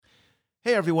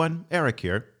Hey everyone, Eric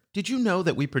here. Did you know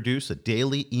that we produce a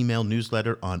daily email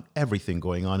newsletter on everything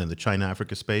going on in the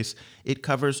China-Africa space? It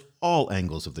covers all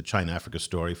angles of the China-Africa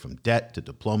story, from debt to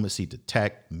diplomacy to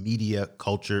tech, media,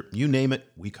 culture, you name it,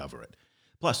 we cover it.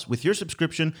 Plus, with your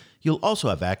subscription, you'll also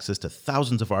have access to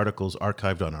thousands of articles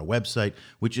archived on our website,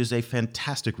 which is a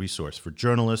fantastic resource for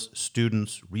journalists,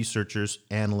 students, researchers,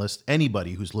 analysts,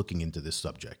 anybody who's looking into this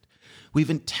subject. We've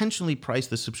intentionally priced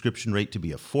the subscription rate to be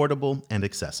affordable and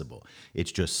accessible.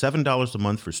 It's just $7 a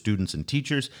month for students and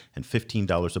teachers and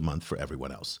 $15 a month for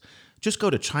everyone else. Just go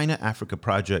to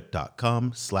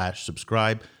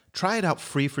chinaafricaproject.com/subscribe, try it out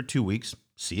free for 2 weeks,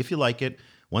 see if you like it.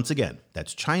 Once again,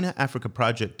 that's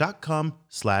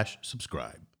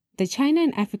chinaafricaproject.com/subscribe. The China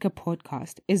and Africa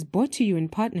podcast is brought to you in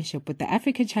partnership with the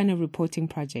Africa-China Reporting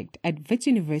Project at Wits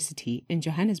University in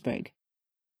Johannesburg.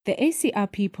 The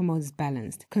ACRP promotes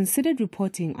balanced, considered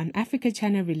reporting on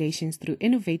Africa-China relations through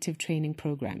innovative training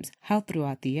programs held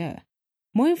throughout the year.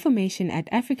 More information at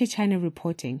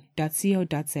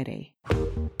africachinareporting.co.za.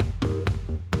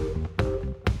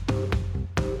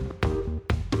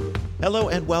 Hello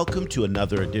and welcome to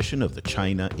another edition of the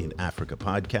China in Africa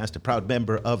podcast, a proud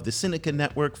member of the Sinica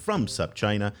Network from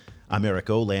SupChina. I'm Eric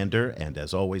Olander, and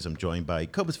as always, I'm joined by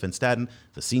Cobus van Staden,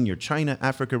 the senior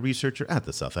China-Africa researcher at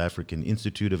the South African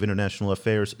Institute of International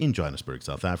Affairs in Johannesburg,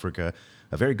 South Africa.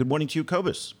 A very good morning to you,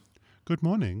 Cobus. Good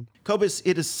morning. Cobus,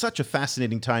 it is such a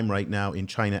fascinating time right now in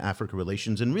China-Africa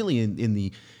relations and really in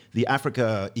the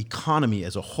Africa economy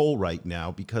as a whole right now,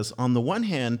 because on the one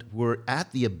hand, we're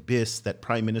at the abyss that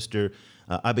Prime Minister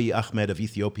Abiy Ahmed of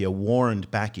Ethiopia warned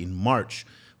back in March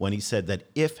when he said that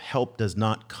if help does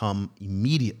not come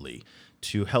immediately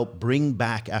to help bring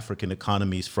back African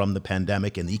economies from the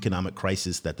pandemic and the economic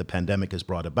crisis that the pandemic has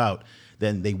brought about,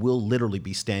 then they will literally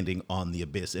be standing on the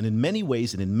abyss. And in many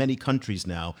ways and in many countries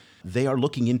now, they are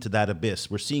looking into that abyss.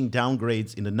 We're seeing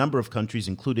downgrades in a number of countries,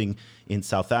 including in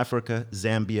South Africa,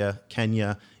 Zambia,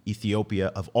 Kenya,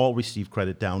 Ethiopia, have all received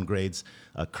credit downgrades.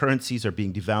 Currencies are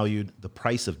being devalued. The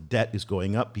price of debt is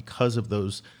going up because of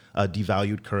those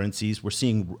devalued currencies. We're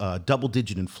seeing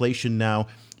double-digit inflation now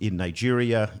in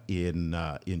Nigeria, in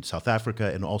South Africa,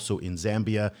 and also in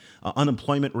Zambia.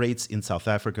 Unemployment rates in South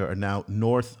Africa are now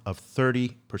north of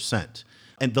 30%.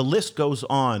 And the list goes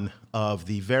on of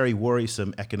the very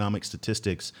worrisome economic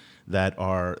statistics that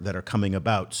are coming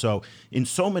about. So in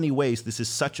so many ways, this is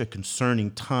such a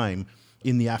concerning time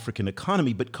in the African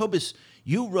economy. But Cobus,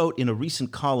 you wrote in a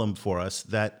recent column for us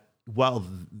that while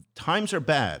times are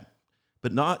bad,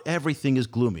 but not everything is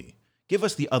gloomy. Give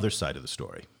us the other side of the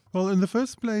story. Well, in the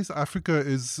first place, Africa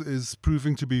is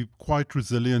proving to be quite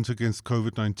resilient against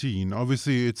COVID-19.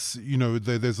 Obviously, it's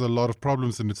there's a lot of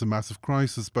problems and it's a massive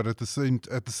crisis. But at the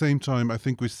same time, I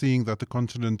think we're seeing that the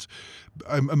continent,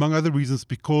 among other reasons,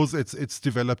 because it's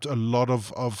developed a lot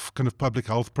of kind of public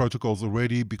health protocols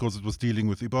already, because it was dealing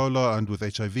with Ebola and with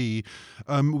HIV.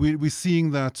 We're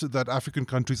seeing that African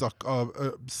countries are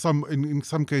in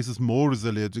some cases more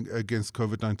resilient against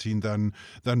COVID-19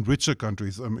 than richer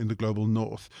countries in the global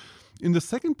north. In the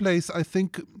second place, I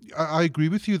think I agree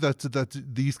with you that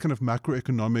these kind of the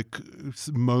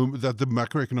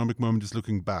macroeconomic moment is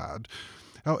looking bad.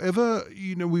 However,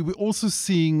 we were also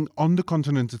seeing on the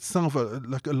continent itself a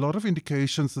lot of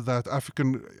indications that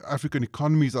African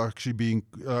economies are actually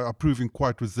are proving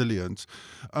quite resilient.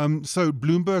 So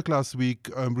Bloomberg last week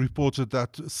reported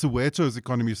that Soweto's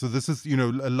economy, so this is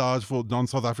a large, for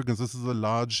non-South Africans, this is a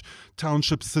large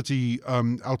township city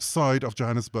outside of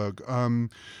Johannesburg.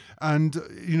 And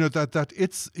that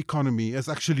its economy has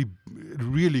actually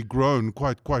really grown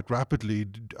quite rapidly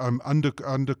under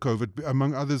COVID,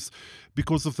 among others,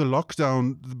 because the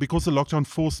lockdown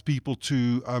forced people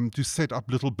to set up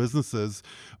little businesses,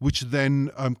 which then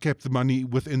kept the money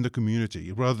within the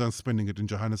community rather than spending it in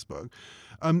Johannesburg.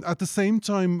 At the same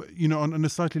time, on a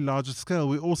slightly larger scale,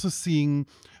 we're also seeing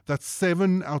that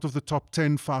 7 out of the top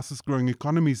 10 fastest growing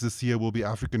economies this year will be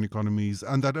African economies,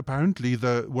 and that apparently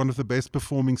one of the best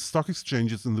performing stock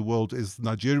exchanges in the world is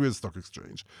Nigeria's stock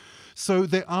exchange. So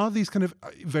there are these kind of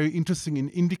very interesting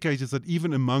indicators that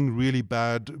even among really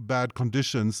bad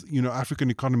conditions,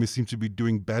 African economies seem to be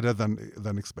doing better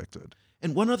than expected.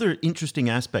 And one other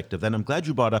interesting aspect of that, and I'm glad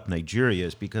you brought up Nigeria,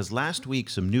 is because last week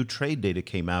some new trade data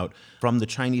came out from the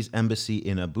Chinese embassy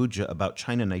in Abuja about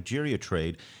China-Nigeria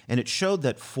trade, and it showed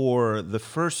that for the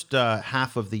first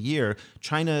half of the year,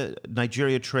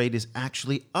 China-Nigeria trade is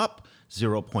actually up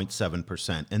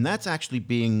 0.7%. And that's actually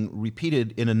being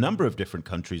repeated in a number of different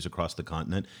countries across the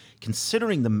continent,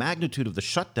 considering the magnitude of the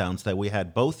shutdowns that we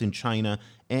had both in China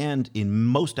and in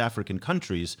most African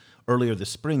countries earlier this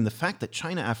spring, the fact that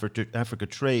China-Africa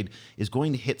trade is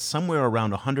going to hit somewhere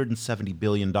around $170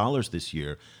 billion this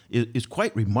year is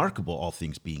quite remarkable, all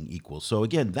things being equal. So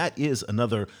again, that is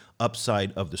another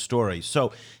upside of the story.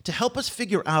 So to help us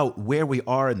figure out where we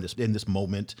are in this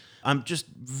moment, I'm just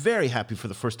very happy for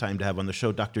the first time to have on the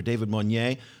show Dr. David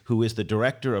Monyae, who is the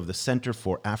director of the Center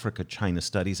for Africa-China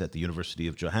Studies at the University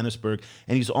of Johannesburg,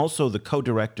 and he's also the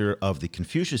co-director of the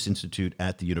Confucius Institute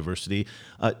at the university.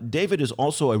 David is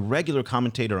also a regular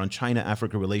commentator on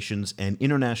China-Africa relations and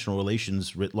international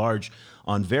relations writ large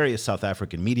on various South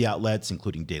African media outlets,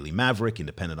 including Daily Maverick,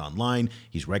 Independent Online.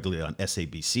 He's regularly on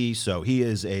SABC. So he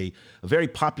is a very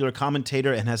popular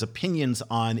commentator and has opinions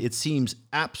on, it seems,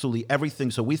 absolutely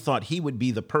everything. So we thought he would be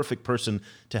the perfect person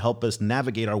to help us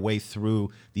navigate our way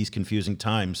through these confusing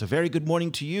times. A very good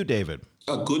morning to you, David.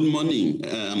 Good morning,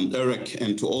 Eric,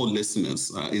 and to all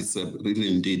listeners. It's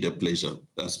really indeed a pleasure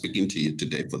speaking to you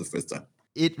today for the first time.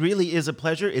 It really is a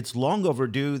pleasure. It's long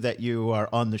overdue that you are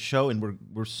on the show, and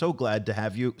we're so glad to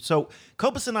have you. So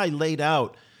Cobus and I laid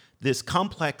out this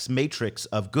complex matrix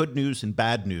of good news and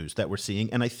bad news that we're seeing.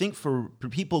 And I think for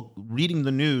people reading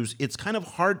the news, it's kind of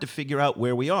hard to figure out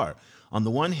where we are. On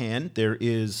the one hand, there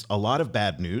is a lot of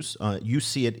bad news. You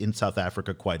see it in South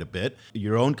Africa quite a bit.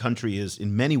 Your own country is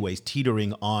in many ways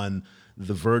teetering on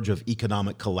the verge of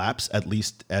economic collapse, at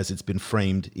least as it's been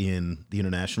framed in the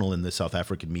international and the South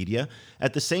African media.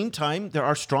 At the same time, there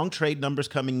are strong trade numbers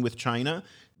coming with China.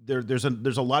 There's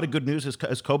a lot of good news,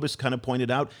 as Cobus kind of pointed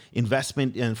out.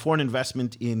 Investment and foreign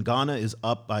investment in Ghana is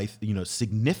up by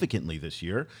significantly this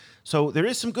year. So there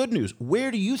is some good news.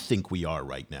 Where do you think we are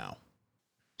right now?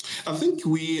 I think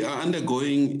we are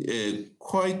undergoing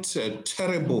quite a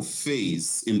terrible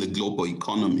phase in the global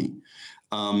economy.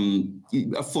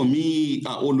 For me,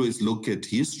 I always look at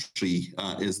history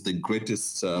as the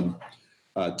greatest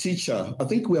teacher. I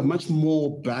think we are much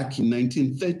more back in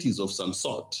 1930s of some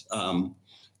sort,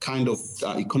 kind of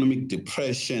economic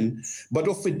depression, but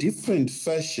of a different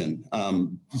fashion.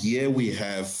 Here we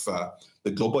have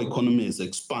the global economy has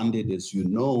expanded, as you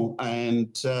know, and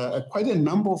quite a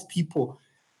number of people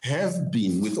have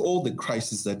been, with all the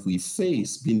crises that we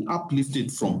face, been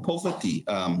uplifted from poverty.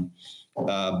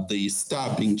 The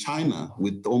star being China,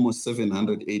 with almost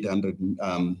 700, 800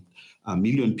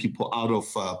 million people out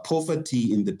of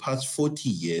poverty in the past 40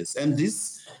 years. And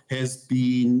this has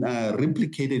been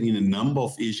replicated in a number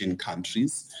of Asian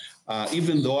countries.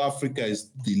 Even though Africa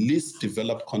is the least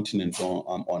developed continent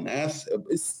on Earth,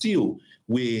 still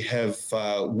we have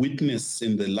witnessed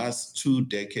in the last 2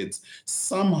 decades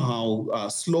somehow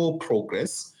slow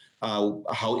progress.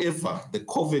 However, the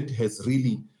COVID has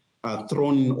really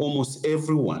thrown almost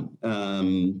everyone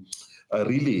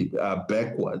really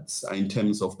backwards in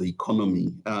terms of the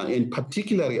economy, and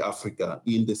particularly Africa,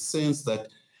 in the sense that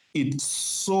it's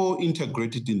so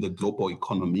integrated in the global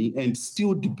economy and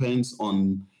still depends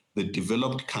on the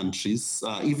developed countries,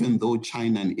 even though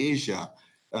China and Asia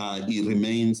it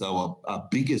remains our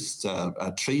biggest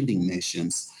trading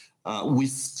nations. We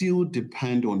still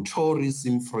depend on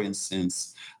tourism, for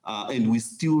instance, and we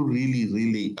still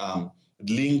really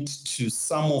linked to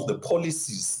some of the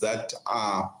policies that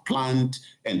are planned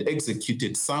and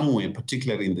executed somewhere,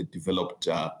 particularly in the developed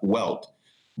world.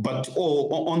 But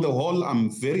on the whole, I'm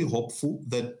very hopeful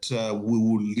that we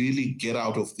will really get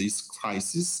out of this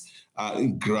crisis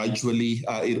gradually.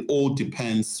 It all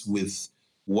depends with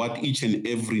what each and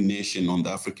every nation on the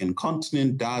African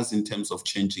continent does in terms of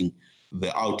changing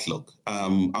the outlook.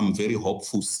 I'm very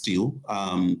hopeful still.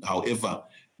 However,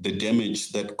 the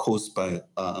damage that caused by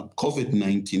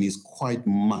COVID-19 is quite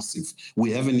massive.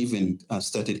 We haven't even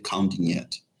started counting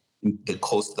yet the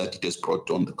cost that it has brought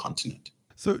on the continent.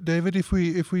 So, David, if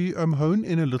we hone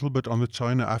in a little bit on the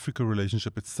China-Africa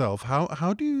relationship itself,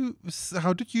 how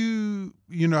did you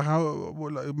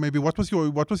maybe what was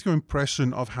your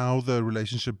impression of how the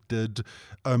relationship did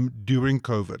during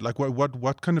COVID? Like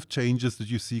what kind of changes did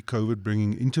you see COVID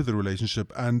bringing into the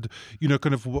relationship, and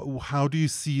kind of how do you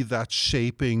see that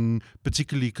shaping,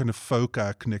 particularly kind of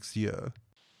FOCAC next year?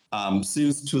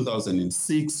 Since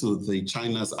 2006, with the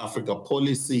China's Africa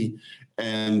policy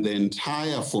and the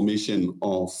entire formation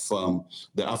of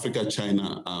the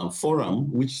Africa-China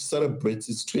Forum, which celebrates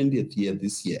its 20th year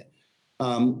this year,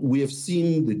 we have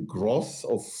seen the growth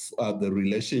of the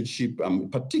relationship,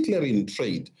 particularly in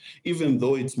trade, even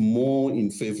though it's more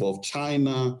in favor of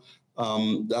China.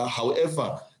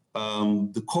 However,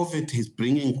 the COVID is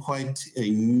bringing quite a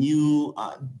new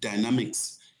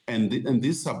dynamics And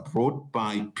these are brought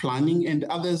by planning, and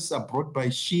others are brought by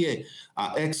sheer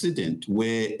accident,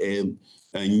 where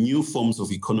new forms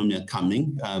of economy are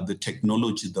coming, the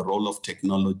technology, the role of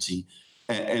technology.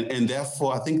 And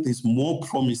therefore, I think there's more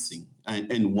promising,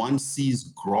 and one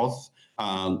sees growth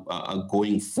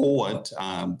going forward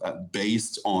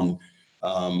based on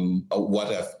what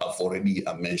I've already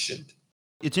mentioned.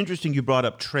 It's interesting you brought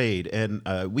up trade, and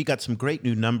we got some great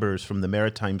new numbers from the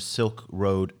Maritime Silk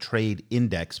Road Trade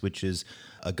Index, which is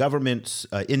a government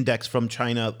index from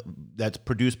China that's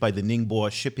produced by the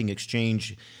Ningbo Shipping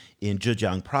Exchange in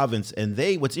Zhejiang province. And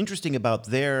what's interesting about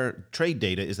their trade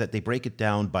data is that they break it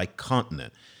down by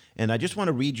continent. And I just want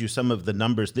to read you some of the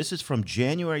numbers. This is from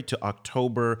January to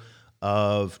October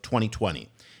of 2020.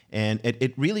 And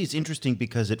it really is interesting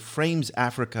because it frames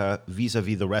Africa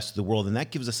vis-a-vis the rest of the world. And that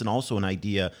gives us also an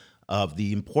idea of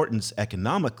the importance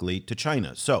economically to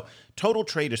China. So total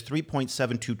trade is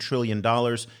 $3.72 trillion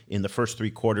in the first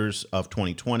 3 quarters of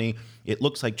 2020. It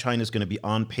looks like China is going to be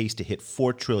on pace to hit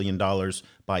 $4 trillion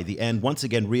by the end, once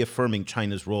again reaffirming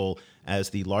China's role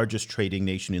as the largest trading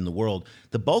nation in the world.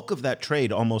 The bulk of that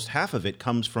trade, almost half of it,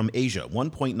 comes from Asia,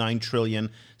 $1.9 trillion,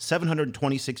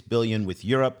 $726 billion with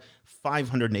Europe,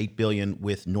 $508 billion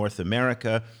with North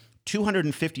America,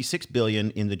 $256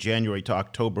 billion in the January to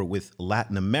October with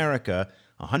Latin America,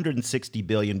 $160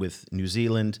 billion with New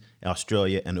Zealand,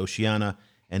 Australia, and Oceania,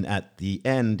 and at the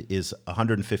end is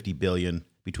 $150 billion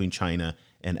between China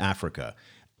and Africa.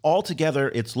 Altogether,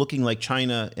 it's looking like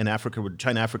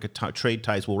China-Africa trade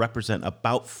ties will represent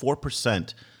about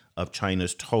 4% of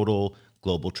China's total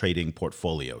global trading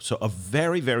portfolio. So a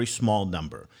very, very small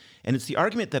number. And it's the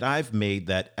argument that I've made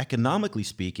that economically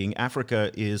speaking,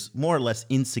 Africa is more or less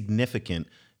insignificant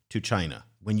to China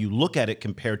when you look at it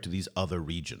compared to these other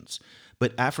regions.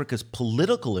 But Africa's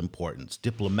political importance,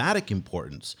 diplomatic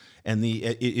importance,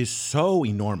 it is so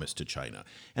enormous to China.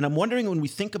 And I'm wondering, when we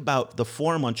think about the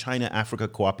Forum on China-Africa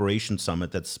Cooperation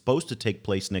Summit that's supposed to take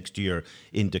place next year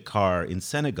in Dakar, in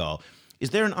Senegal, is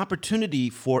there an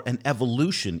opportunity for an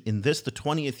evolution in this, the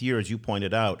 20th year, as you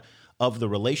pointed out, of the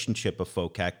relationship of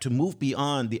FOCAC to move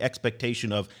beyond the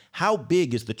expectation of how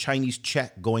big is the Chinese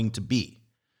check going to be,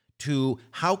 to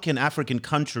how can African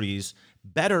countries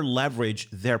better leverage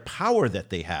their power that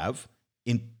they have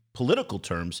in political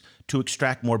terms to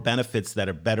extract more benefits that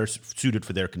are better suited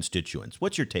for their constituents?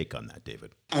 What's your take on that,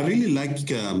 David? I really like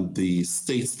the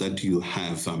states that you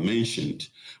have mentioned,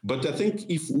 but I think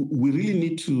if we really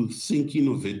need to think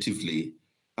innovatively,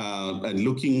 and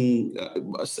looking,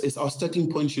 our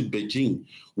starting point should be Beijing.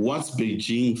 What's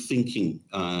Beijing thinking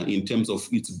in terms of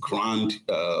its grand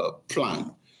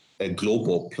plan, a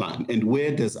global plan, and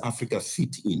where does Africa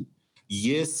fit in?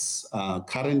 Yes,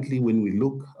 currently when we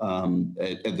look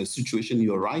at the situation,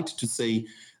 you're right to say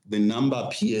the number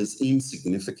appears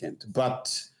insignificant,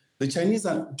 but the Chinese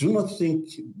do not think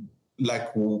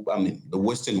like, the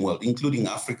Western world, including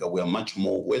Africa. We are much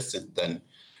more Western than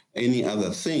any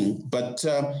other thing, but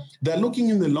they're looking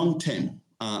in the long term.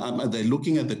 They're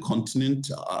looking at the continent,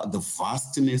 the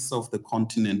vastness of the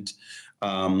continent,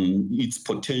 its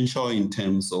potential in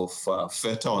terms of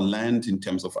fertile land, in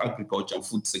terms of agriculture and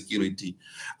food security.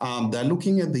 They're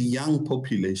looking at the young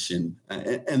population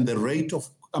and the rate of,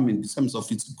 in terms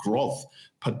of its growth,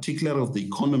 particularly of the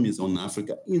economies on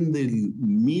Africa in the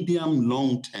medium,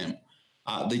 long term.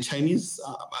 The Chinese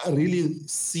really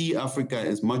see Africa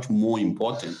as much more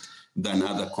important than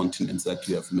other continents that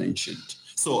you have mentioned.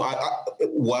 So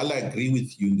while I agree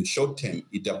with you in the short term,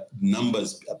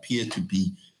 numbers appear to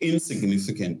be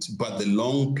insignificant, but the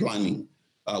long planning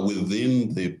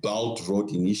within the Belt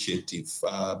Road Initiative,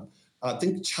 I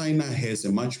think China has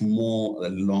a much more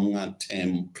longer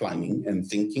term planning and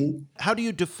thinking. How do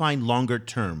you define longer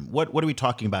term? What are we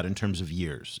talking about in terms of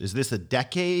years? Is this a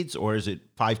decades or is it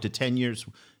 5 to 10 years?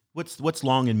 What's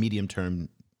long and medium term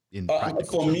in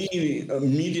practical For terms? me,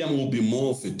 medium will be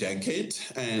more of a decade,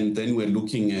 and then we're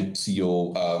looking at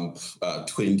your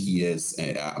 20 years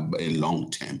a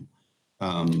long term.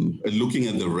 Looking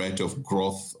at the rate of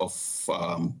growth of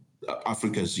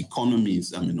Africa's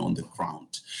economies, on the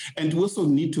ground. And we also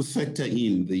need to factor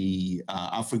in the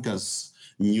Africa's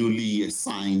newly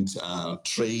signed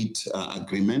trade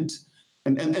agreement.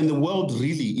 And the world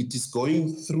really, it is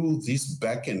going through this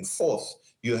back and forth.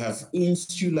 You have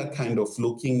insular kind of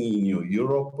looking in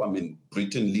Europe,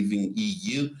 Britain leaving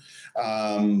EU,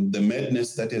 the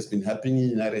madness that has been happening in the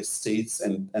United States,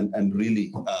 and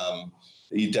really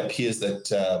it appears that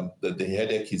the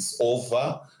headache is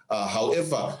over.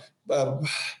 However,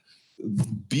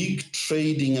 big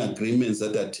trading agreements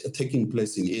that are taking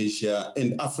place in Asia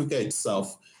and Africa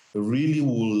itself really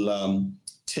will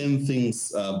turn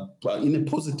things in a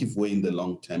positive way in the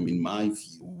long term, in my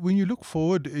view. When you look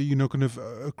forward, kind of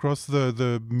across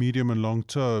the medium and long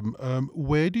term,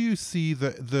 where do you see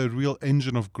the real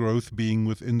engine of growth being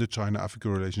within the China-Africa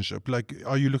relationship? Like,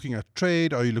 are you looking at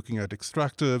trade? Are you looking at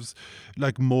extractives?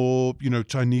 Like more,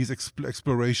 Chinese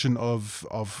exploration of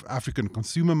African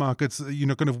consumer markets?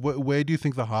 Kind of where do you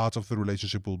think the heart of the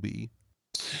relationship will be?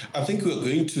 I think we're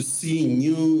going to see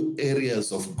new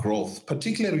areas of growth,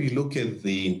 particularly look at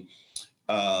the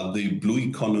blue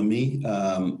economy,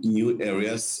 new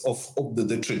areas of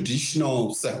the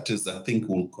traditional sectors. I think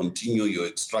will continue your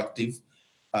extractive,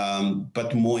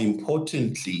 but more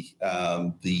importantly,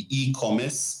 the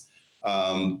e-commerce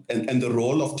and the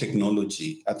role of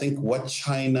technology. I think what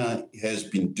China has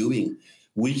been doing,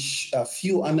 which a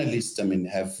few analysts,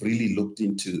 have really looked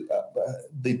into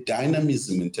the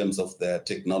dynamism in terms of their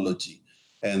technology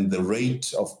and the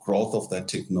rate of growth of that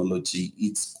technology.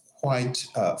 It's quite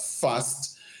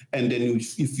fast. And then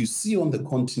if you see on the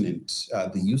continent,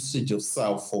 the usage of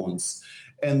cell phones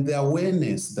and the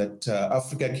awareness that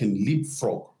Africa can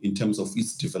leapfrog in terms of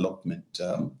its development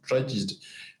strategy,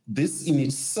 this in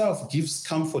itself gives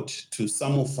comfort to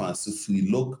some of us if we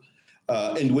look.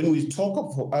 And when we talk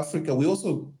of Africa, we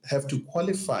also have to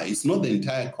qualify. It's not the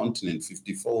entire continent,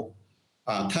 54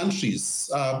 countries.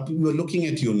 We're looking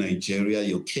at your Nigeria,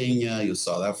 your Kenya, your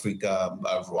South Africa,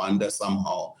 Rwanda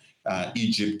somehow,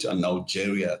 Egypt and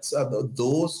Algeria. So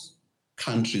those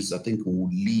countries, I think, will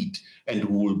lead and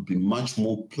will be much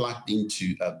more plugged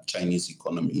into Chinese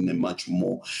economy in a much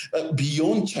more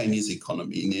beyond Chinese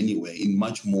economy in any way, in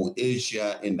much more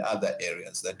Asia and other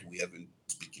areas that we have been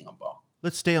speaking about.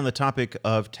 Let's stay on the topic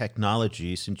of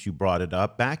technology since you brought it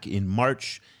up. Back in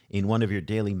March, in one of your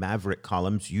Daily Maverick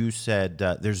columns, you said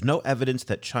there's no evidence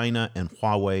that China and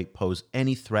Huawei pose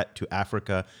any threat to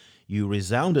Africa. You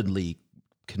resoundingly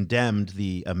condemned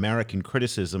the American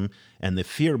criticism and the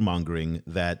fear-mongering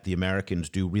that the Americans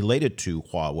do related to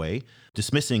Huawei,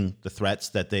 dismissing the threats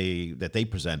that they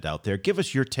present out there. Give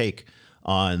us your take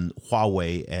on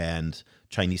Huawei and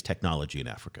Chinese technology in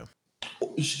Africa.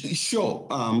 Sure,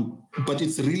 but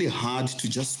it's really hard to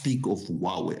just speak of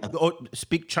Huawei.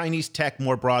 Speak Chinese tech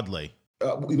more broadly.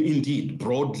 Indeed,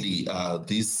 broadly,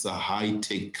 these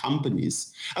high-tech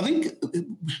companies. I think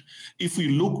if we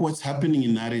look what's happening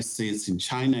in the United States, in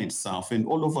China itself, and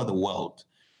all over the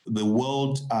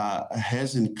world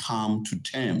hasn't come to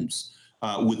terms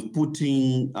with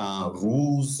putting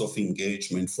rules of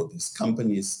engagement for these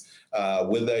companies.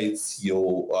 Whether it's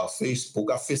your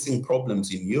Facebook are facing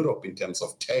problems in Europe in terms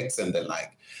of tax and the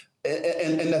like.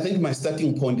 And I think my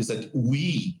starting point is that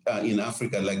we in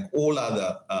Africa, like all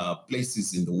other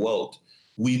places in the world,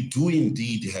 we do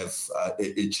indeed have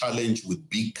a challenge with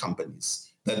big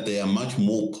companies, that they are much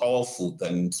more powerful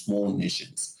than small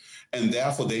nations. And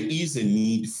therefore, there is a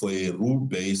need for a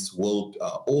rule-based world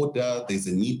order. There's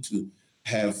a need to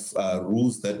have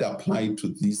rules that apply to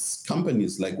these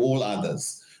companies like all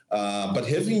others. But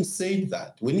having said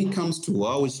that, when it comes to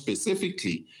Huawei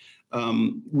specifically,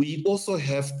 we also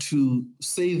have to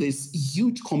say there's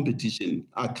huge competition.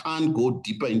 I can't go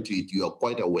deeper into it. You are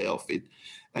quite aware of it.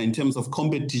 In terms of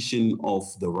competition of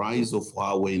the rise of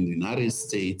Huawei in the United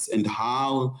States and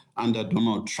how under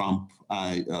Donald Trump,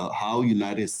 how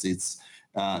United States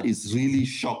is really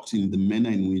shocked in the manner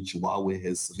in which Huawei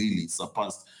has really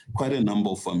surpassed quite a number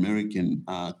of American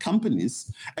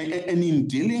companies. And in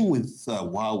dealing with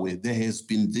Huawei, there has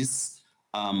been this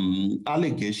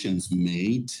allegations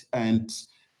made. And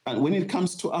when it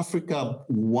comes to Africa,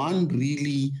 one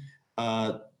really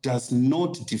does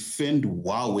not defend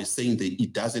Huawei, saying that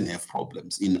it doesn't have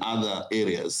problems in other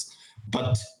areas.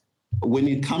 But when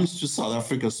it comes to South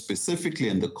Africa specifically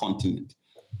and the continent,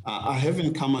 I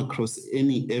haven't come across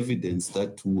any evidence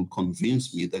that will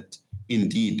convince me that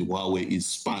indeed Huawei is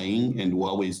spying and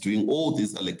Huawei is doing all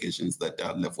these allegations that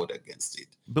are leveled against it.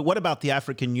 But what about the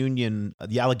African Union,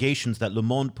 the allegations that Le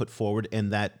Monde put forward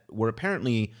and that were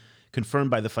apparently confirmed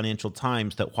by the Financial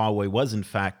Times that Huawei was in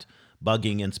fact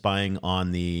bugging and spying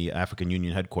on the African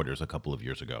Union headquarters a couple of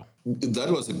years ago?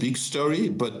 That was a big story,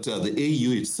 but the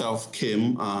AU itself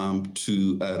came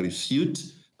to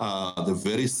refute the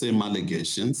very same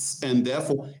allegations. And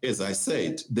therefore, as I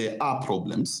said, there are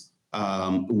problems.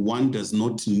 One does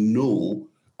not know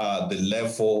the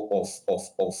level of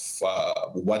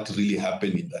what really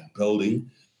happened in that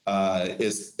building.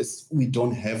 As we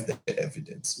don't have the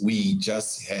evidence. We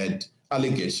just had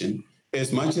allegation.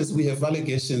 As much as we have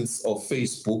allegations of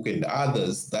Facebook and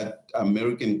others, that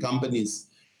American companies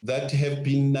that have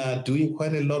been doing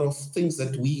quite a lot of things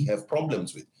that we have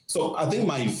problems with. So I think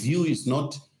my view is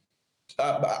not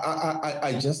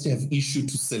I just have issue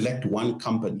to select one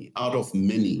company out of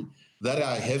many that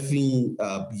are having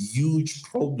a huge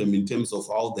problem in terms of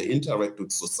how they interact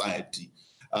with society,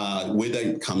 whether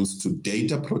it comes to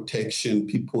data protection,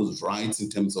 people's rights in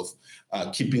terms of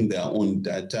keeping their own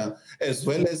data, as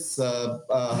well as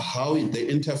how they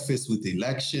interface with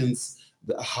elections,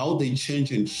 how they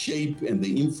change and shape and they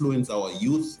influence our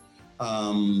youth,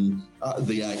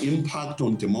 their impact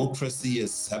on democracy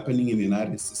is happening in the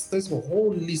United States. There's a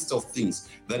whole list of things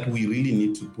that we really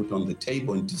need to put on the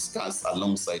table and discuss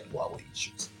alongside Huawei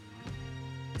issues.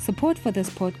 Support for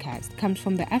this podcast comes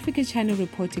from the Africa-China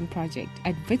Reporting Project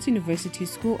at Wits University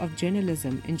School of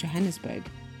Journalism in Johannesburg.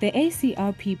 The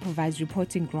ACRP provides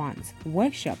reporting grants,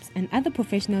 workshops, and other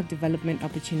professional development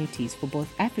opportunities for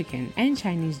both African and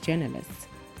Chinese journalists.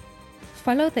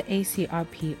 Follow the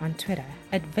ACRP on Twitter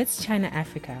at Wits China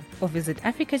Africa or visit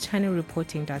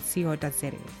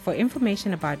africachinareporting.co.za for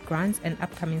information about grants and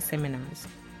upcoming seminars.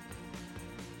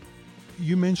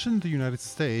 You mentioned the United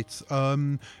States.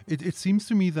 It seems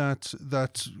to me that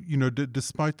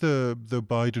despite the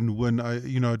Biden win,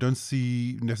 I don't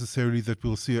see necessarily that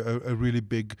we'll see a really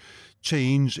big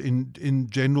change in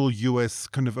general U.S.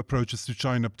 kind of approaches to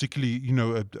China, particularly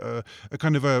a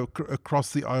kind of a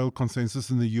across the aisle consensus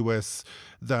in the U.S.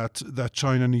 that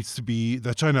China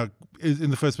is in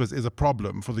the first place is a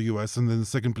problem for the U.S. and then in the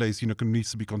second place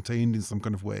needs to be contained in some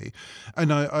kind of way.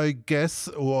 And I guess,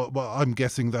 I'm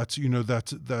guessing that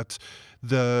that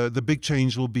the big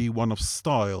change will be one of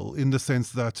style, in the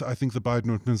sense that I think the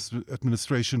Biden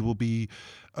administration will be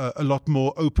a lot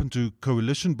more open to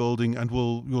coalition building and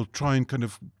will try and kind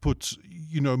of put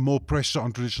more pressure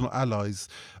on traditional allies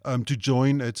to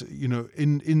join it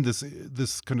in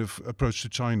this kind of approach to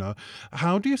China.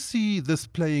 How do you see this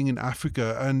playing in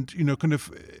Africa, and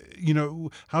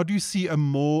how do you see a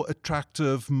more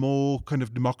attractive, more kind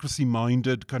of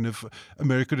democracy-minded kind of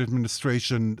American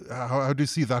administration? How do you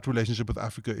see that relationship with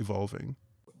Africa evolving?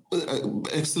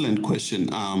 Excellent question,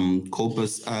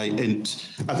 Corpus. I think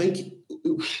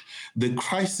the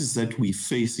crisis that we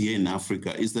face here in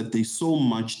Africa is that there's so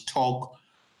much talk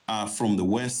from the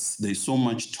West, there's so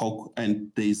much talk, and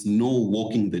there's no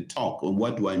walking the talk. And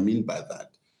what do I mean by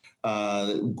that?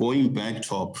 Going back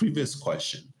to our previous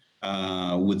question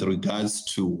with regards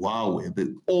to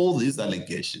Huawei, all these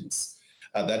allegations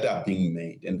that are being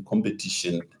made, and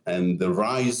competition and the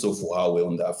rise of Huawei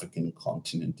on the African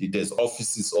continent. It has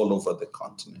offices all over the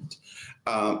continent.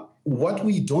 What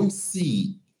we don't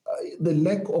see, the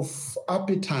lack of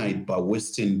appetite by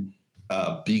Western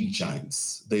big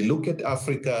giants. They look at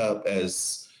Africa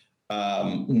as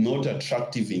not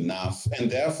attractive enough.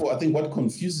 And therefore, I think what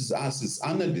confuses us as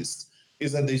analysts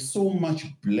is that there's so much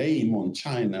blame on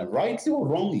China, rightly or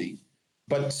wrongly,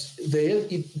 but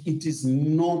it is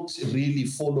not really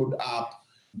followed up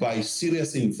by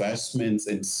serious investments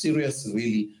and serious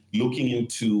really looking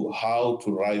into how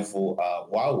to rival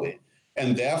Huawei.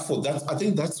 And therefore, I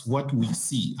think that's what we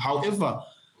see. However,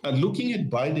 looking at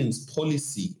Biden's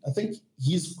policy, I think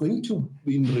he's going to,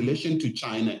 in relation to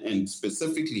China and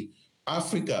specifically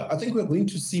Africa, I think we're going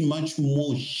to see much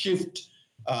more shift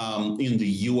in the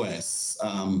US.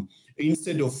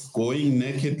 Instead of going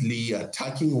nakedly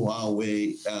attacking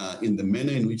Huawei in the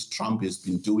manner in which Trump has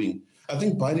been doing, I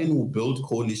think Biden will build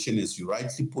coalition, as you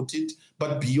rightly put it.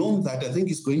 But beyond that, I think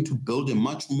he's going to build a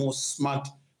much more smart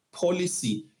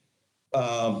policy.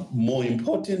 More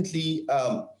importantly,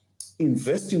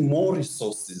 investing more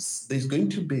resources. There's going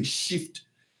to be a shift,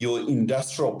 your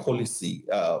industrial policy,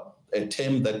 a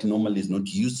term that normally is not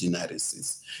used in the United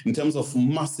States, in terms of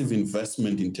massive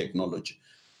investment in technology.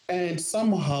 And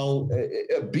somehow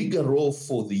a bigger role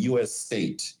for the US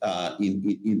state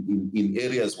in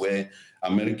areas where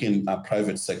American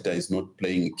private sector is not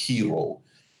playing a key role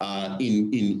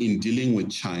in dealing with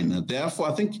China. Therefore,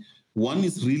 I think one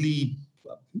is really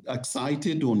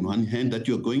excited on one hand that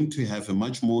you're going to have a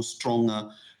much more stronger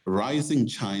rising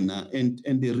China and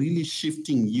a really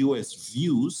shifting US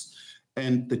views.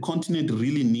 And the continent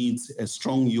really needs a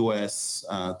strong US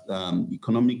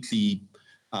economically,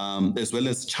 as well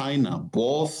as China.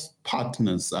 Both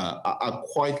partners are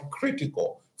quite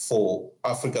critical for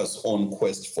Africa's own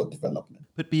quest for development.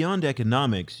 But beyond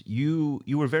economics, you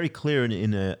were very clear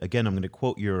again, I'm going to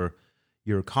quote your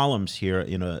columns here.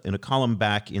 In a column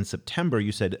back in September,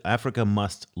 you said Africa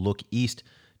must look east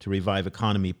to revive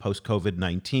economy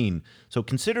post-COVID-19. So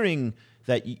considering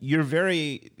that you're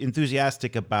very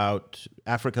enthusiastic about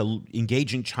Africa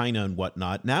engaging China and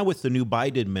whatnot, now with the new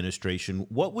Biden administration,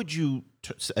 what would you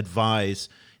advise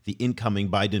the incoming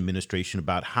Biden administration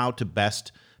about how to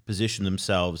best position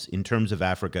themselves in terms of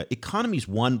Africa. Economy is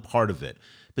one part of it,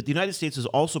 but the United States has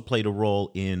also played a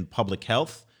role in public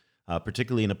health,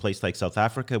 particularly in a place like South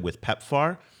Africa with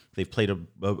PEPFAR. They've played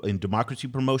in democracy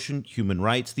promotion, human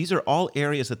rights. These are all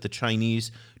areas that the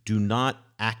Chinese do not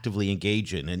actively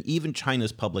engage in. And even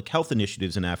China's public health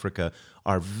initiatives in Africa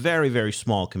are very, very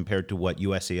small compared to what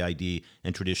USAID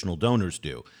and traditional donors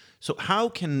do. So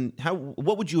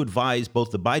what would you advise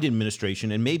both the Biden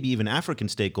administration and maybe even African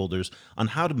stakeholders on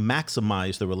how to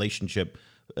maximize the relationship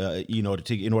in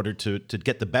order to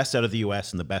get the best out of the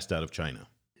US and the best out of China?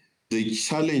 The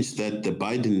challenge that the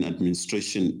Biden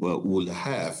administration will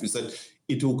have is that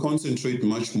it will concentrate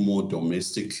much more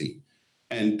domestically.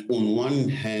 And on one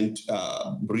hand,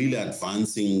 really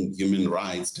advancing human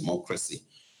rights, democracy.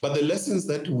 But the lessons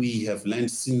that we have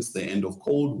learned since the end of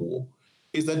Cold War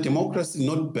is that democracy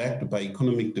not backed by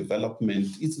economic development,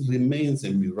 it remains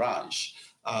a mirage.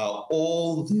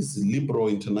 All this liberal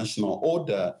international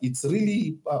order, it's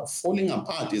really falling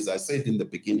apart, as I said in the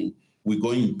beginning. We're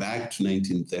going back to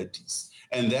 1930s.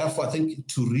 And therefore, I think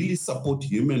to really support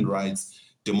human rights,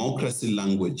 democracy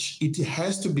language, it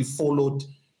has to be followed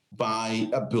by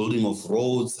a building of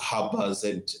roads, harbors,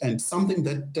 and something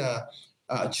that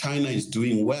China is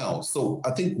doing well. So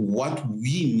I think what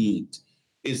we need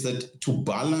is that to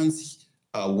balance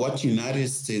what United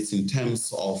States in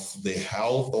terms of the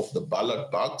health of the ballot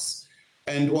box,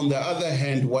 and on the other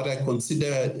hand, what I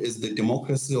consider is the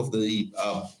democracy of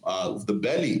the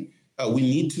belly. We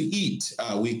need to eat.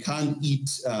 We can't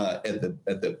eat at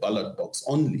the ballot box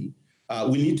only.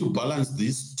 We need to balance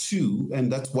these two,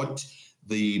 and that's what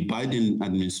the Biden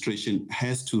administration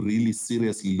has to really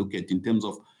seriously look at in terms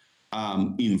of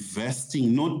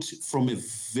investing, not from a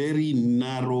very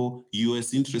narrow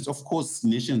U.S. interest. Of course,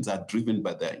 nations are driven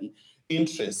by their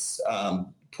interests,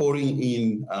 pouring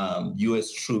in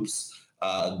U.S. troops,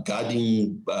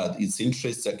 guarding its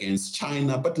interests against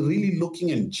China, but really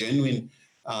looking at genuine,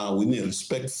 in a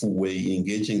respectful way,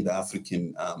 engaging the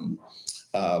African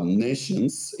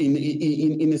nations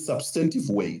in a substantive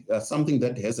way, something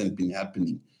that hasn't been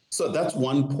happening. So that's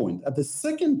one point. At the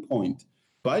second point,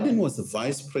 Biden was the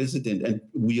vice president, and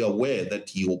we are aware that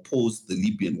he opposed the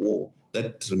Libyan war.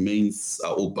 That remains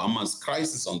Obama's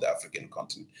crisis on the African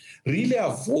continent. Really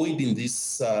avoiding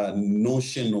this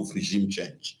notion of regime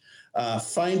change.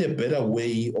 Find a better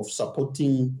way of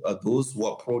supporting those who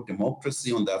are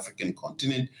pro-democracy on the African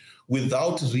continent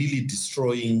without really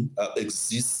destroying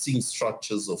existing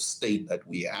structures of state that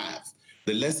we have.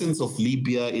 The lessons of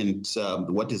Libya and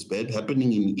what is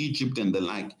happening in Egypt and the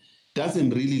like doesn't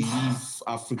really leave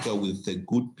Africa with a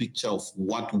good picture of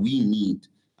what we need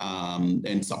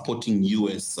and supporting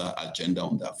U.S. agenda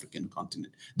on the African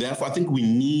continent. Therefore, I think we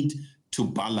need to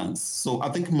balance. So I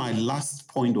think my last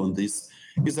point on this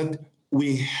is that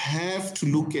we have to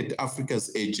look at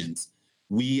Africa's agents.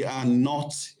 We are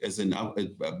not, as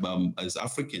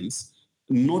Africans,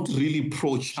 not really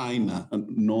pro-China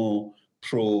nor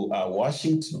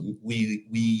pro-Washington.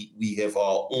 We have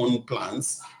our own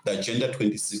plans, the Agenda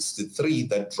 2063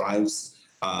 that drives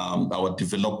our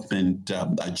development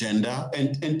agenda,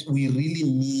 and we really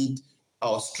need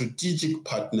our strategic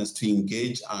partners to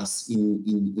engage us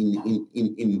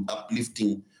in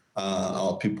uplifting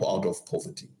our people out of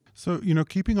poverty. So,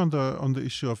 keeping on the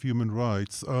issue of human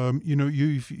rights,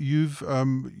 you've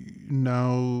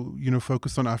now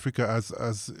focused on Africa as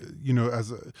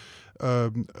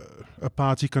a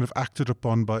party kind of acted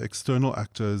upon by external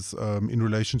actors in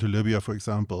relation to Libya, for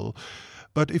example.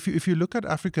 But if you look at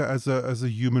Africa as a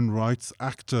human rights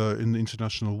actor in the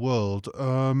international world,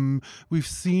 we've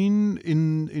seen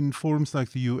in forums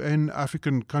like the UN,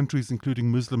 African countries,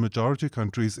 including Muslim majority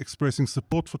countries, expressing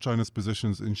support for China's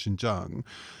positions in Xinjiang.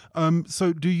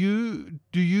 So do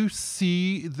you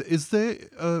see, is there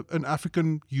an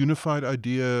African unified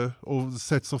idea or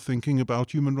sets of thinking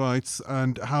about human rights,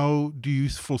 and how do you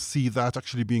foresee that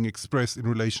actually being expressed in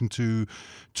relation to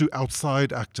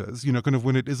outside actors, kind of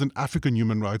when it isn't African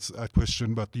human rights at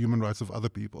question, but the human rights of other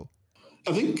people?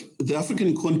 I think the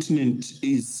African continent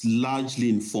is largely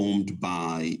informed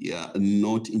by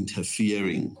not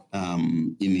interfering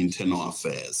in internal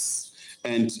affairs.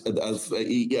 And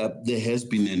there has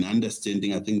been an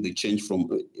understanding, I think the change from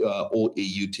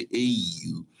OAU to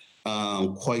AU,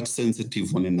 quite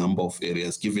sensitive on a number of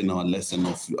areas, given our lesson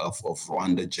of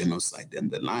Rwanda genocide and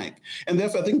the like. And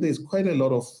therefore, I think there's quite a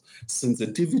lot of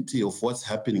sensitivity of what's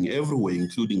happening everywhere,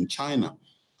 including China.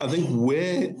 I think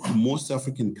where most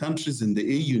African countries, in the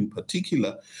AU in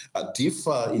particular,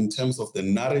 differ in terms of the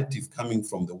narrative coming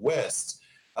from the West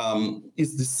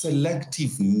is the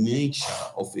selective nature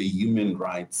of a human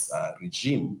rights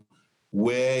regime.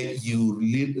 where you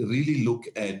really look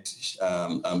at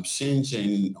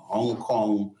Shenzhen, Hong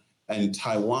Kong, and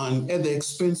Taiwan at the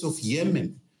expense of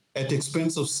Yemen, at the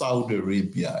expense of Saudi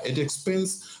Arabia, at the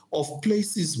expense of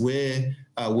places where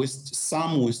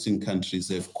some Western countries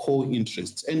have core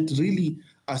interests, and really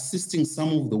assisting some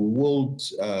of the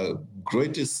world's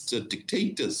greatest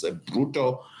dictators,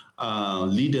 brutal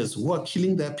leaders who are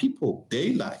killing their people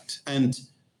daylight. And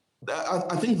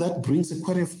I think that brings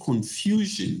quite a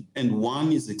confusion. And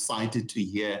one is excited to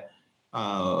hear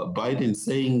Biden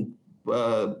saying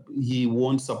he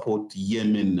won't support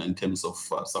Yemen in terms of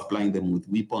supplying them with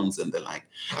weapons and the like.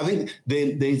 I think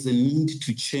there's a need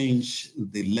to change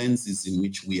the lenses in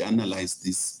which we analyze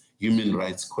this human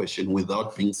rights question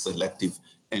without being selective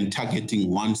and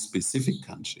targeting one specific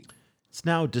country. It's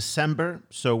now December,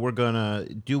 so we're going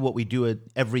to do what we do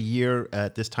every year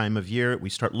at this time of year. We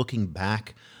start looking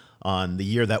back on the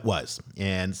year that was.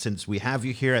 And since we have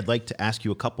you here, I'd like to ask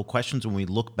you a couple questions when we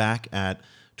look back at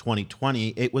 2020.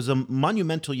 It was a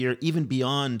monumental year, even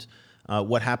beyond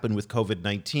what happened with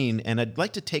COVID-19. And I'd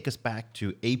like to take us back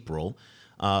to April,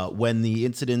 when the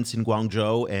incidents in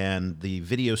Guangzhou and the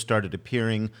videos started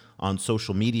appearing on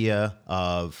social media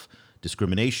of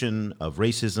discrimination, of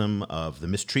racism, of the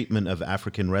mistreatment of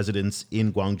African residents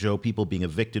in Guangzhou, people being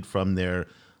evicted from their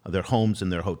homes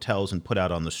and their hotels and put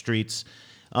out on the streets.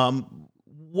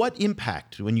 What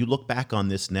impact, when you look back on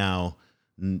this now,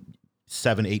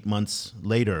 7-8 months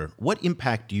later, what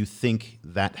impact do you think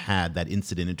that had, that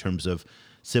incident, in terms of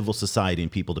civil society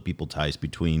and people-to-people ties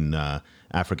between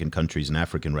African countries and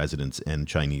African residents and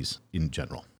Chinese in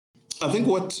general? I think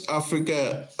what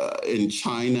Africa and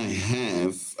China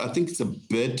have, I think it's a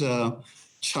better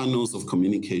channels of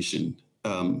communication.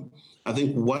 I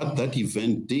think what that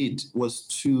event did was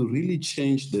to really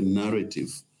change the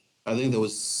narrative. I think there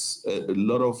was a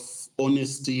lot of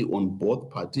honesty on both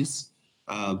parties.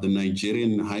 The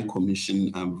Nigerian High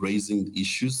Commission raising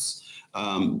issues.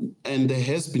 And there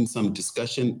has been some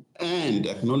discussion and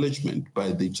acknowledgement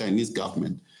by the Chinese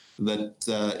government that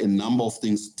a number of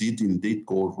things did indeed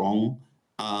go wrong.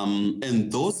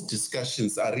 And those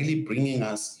discussions are really bringing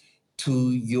us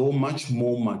to your much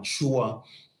more mature,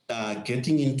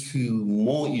 getting into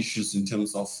more issues in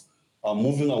terms of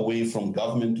moving away from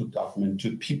government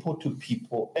to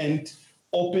people, and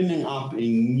opening up a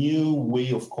new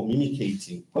way of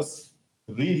communicating. Because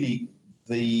really,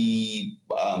 the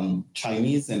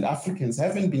Chinese and Africans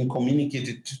haven't been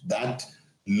communicated to that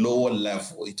lower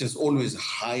level. It is always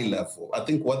high level. I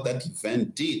think what that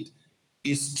event did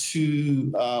is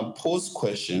to pose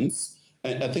questions.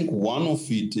 And I think one of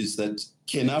it is that,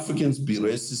 can Africans be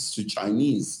racist to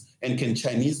Chinese? And can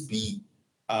Chinese be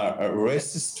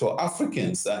racist to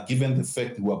Africans, given the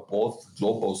fact we're both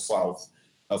global south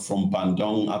from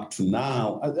Bandung up to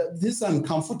now? These are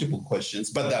uncomfortable questions,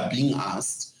 but they're being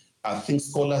asked. I think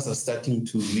scholars are starting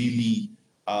to really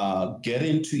get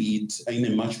into it in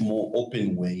a much more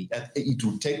open way. It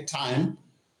will take time.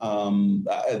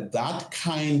 That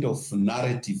kind of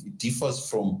narrative differs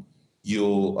from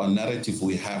your narrative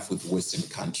we have with Western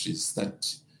countries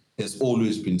that has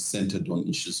always been centered on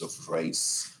issues of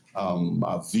race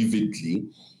vividly.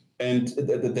 And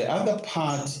the other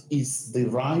part is the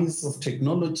rise of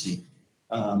technology.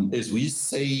 As we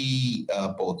say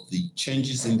about the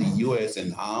changes in the US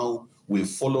and how we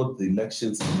followed the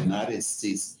elections in the United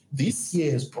States, this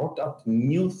year has brought up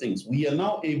new things. We are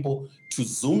now able to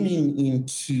zoom in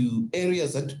into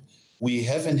areas that we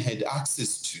haven't had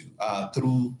access to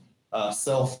through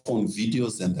cell phone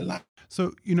videos and the like.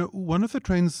 So, one of the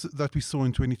trends that we saw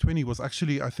in 2020 was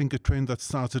actually, I think, a trend that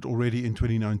started already in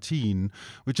 2019,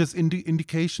 which is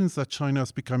indications that China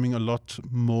is becoming a lot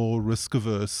more risk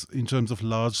averse in terms of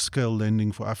large scale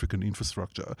lending for African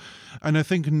infrastructure. And I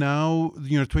think now,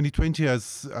 2020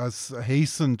 has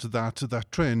hastened that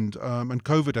trend, and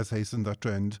COVID has hastened that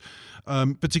trend,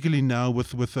 particularly now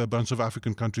with a bunch of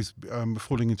African countries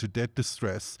falling into debt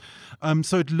distress.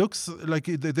 So it looks like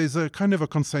there's a kind of a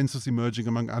consensus emerging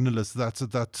among analysts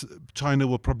that China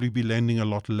will probably be lending a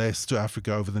lot less to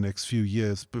Africa over the next few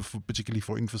years, particularly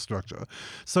for infrastructure.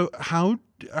 So how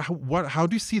do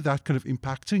you see that kind of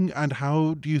impacting, and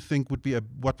how do you think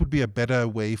what would be a better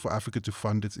way for Africa to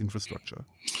fund its infrastructure?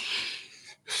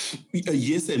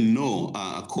 Yes and no,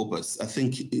 Cobus. I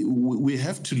think we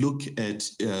have to look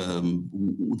at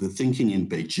the thinking in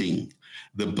Beijing.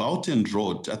 The Belt and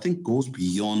Road, I think, goes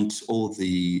beyond all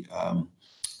the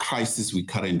crisis we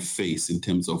currently face in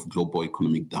terms of global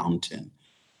economic downturn.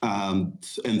 And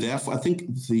therefore, I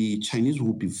think the Chinese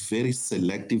will be very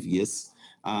selective, yes.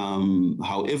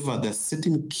 However, there's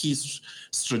certain key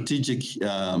strategic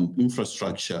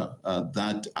infrastructure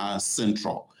that are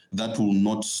central. that will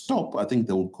not stop. I think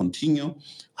they will continue.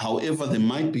 However, there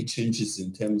might be changes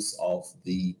in terms of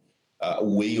the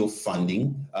way of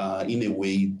funding, in a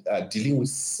way dealing with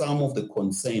some of the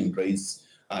concern raised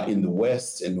in the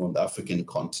West and on the African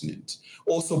continent.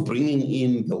 Also bringing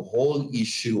in the whole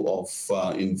issue of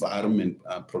environment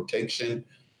protection.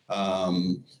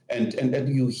 And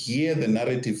you hear the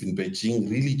narrative in Beijing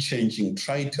really changing,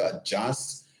 try to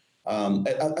adjust.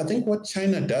 I think what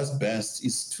China does best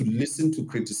is to listen to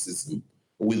criticism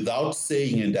without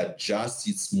saying and adjust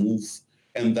its move.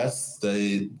 And that's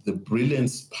the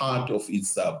brilliance part of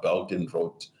its Belt and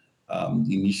Road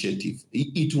initiative.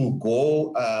 It will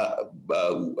go,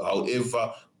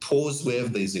 however, pause wherever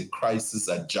there's a crisis,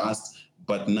 adjust,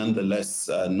 but nonetheless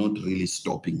not really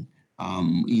stopping.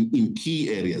 In key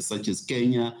areas such as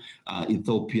Kenya,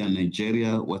 Ethiopia,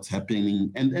 Nigeria, what's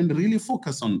happening, and really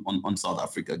focus on South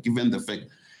Africa, given the fact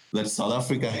that South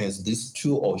Africa has these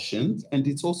two oceans, and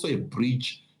it's also a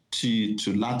bridge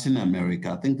to Latin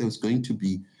America. I think there's going to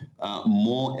be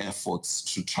more efforts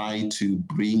to try to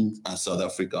bring South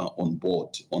Africa on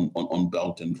board on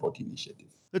Belt and Road Initiative.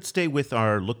 Let's stay with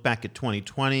our look back at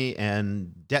 2020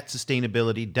 and debt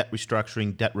sustainability, debt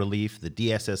restructuring, debt relief, the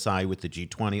DSSI with the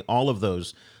G20. All of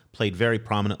those played very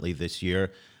prominently this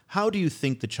year. How do you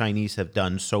think the Chinese have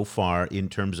done so far in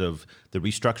terms of the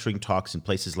restructuring talks in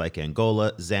places like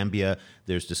Angola, Zambia?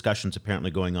 There's discussions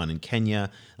apparently going on in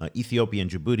Kenya. Ethiopia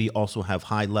and Djibouti also have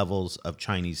high levels of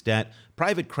Chinese debt.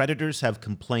 Private creditors have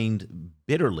complained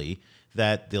bitterly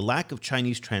that the lack of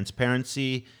Chinese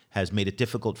transparency has made it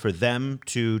difficult for them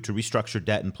to restructure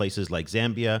debt in places like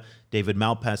Zambia. David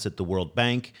Malpass at the World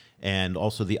Bank and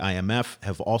also the IMF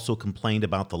have also complained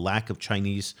about the lack of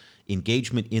Chinese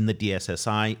engagement in the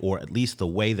DSSI, or at least the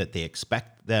way that they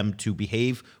expect them to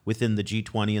behave within the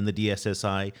G20 and the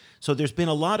DSSI. So there's been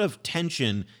a lot of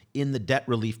tension in the debt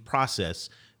relief process.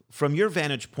 From your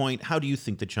vantage point, how do you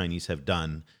think the Chinese have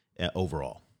done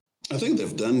overall? I think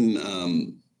they've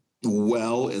done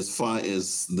well as far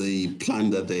as the plan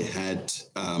that they had,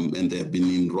 and they have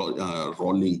been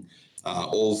rolling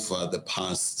over the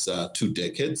past 2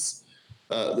 decades.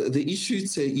 The issue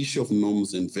is an issue of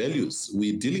norms and values.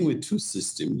 We're dealing with two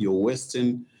systems. Your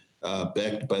Western,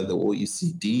 backed by the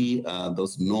OECD,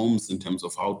 those norms in terms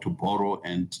of how to borrow,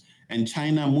 and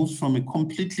China moves from a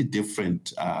completely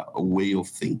different way of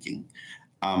thinking.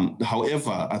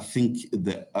 However, I think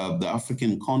the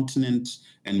African continent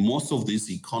and most of these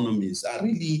economies are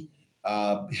really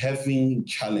having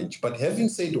challenge. But having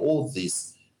said all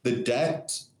this, the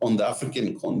debt on the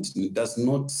African continent does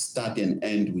not start and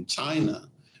end with China.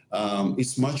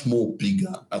 It's much more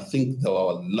bigger. I think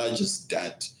our largest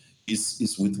debt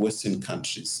is with Western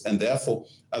countries. And therefore,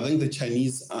 I think the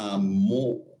Chinese are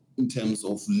more in terms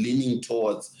of leaning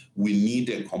towards we need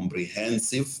a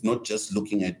comprehensive, not just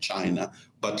looking at China,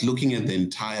 but looking at the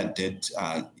entire debt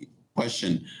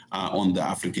question on the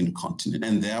African continent.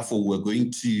 And therefore, we're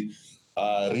going to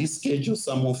reschedule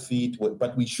some of it,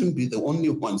 but we shouldn't be the only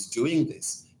ones doing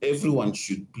this. Everyone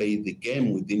should play the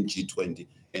game within G20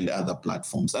 and other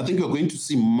platforms. I think we're going to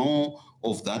see more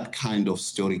of that kind of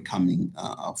story coming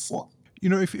forth. You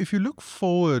know, if you look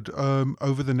forward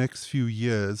over the next few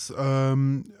years,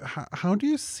 how do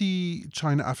you see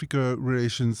China-Africa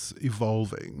relations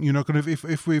evolving? You know, kind of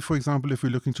if we, for example, if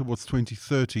we're looking towards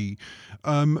 2030,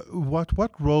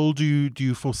 what role do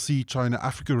you foresee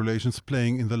China-Africa relations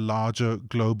playing in the larger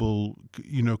global,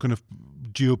 you know, kind of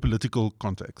geopolitical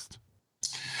context?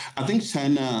 I think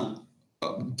China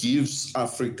gives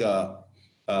Africa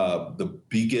the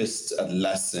biggest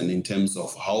lesson in terms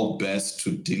of how best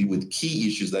to deal with key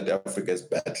issues that Africa is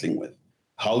battling with,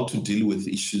 how to deal with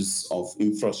issues of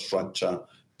infrastructure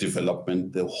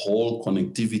development, the whole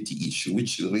connectivity issue,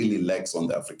 which really lacks on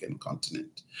the African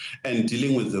continent, and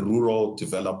dealing with the rural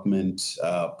development,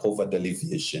 poverty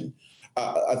alleviation.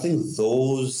 I think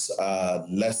those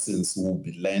lessons will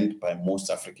be learned by most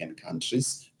African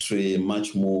countries to a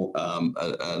much more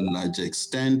larger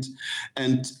extent.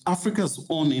 And Africa's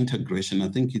own integration, I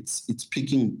think it's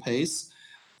picking pace.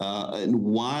 And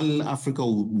while Africa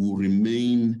will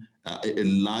remain a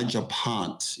larger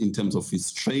part in terms of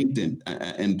its trade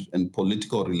and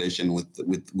political relation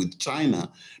with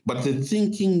China, but the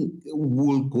thinking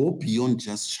will go beyond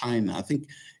just China. I think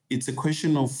it's a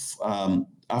question of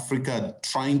Africa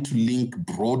trying to link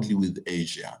broadly with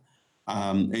Asia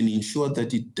and ensure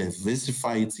that it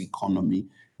diversifies its economy,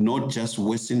 not just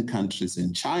Western countries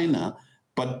and China,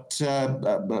 but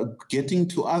getting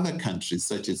to other countries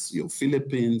such as your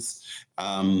Philippines,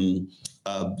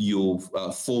 your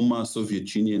former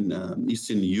Soviet Union,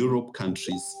 Eastern Europe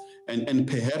countries, and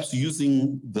perhaps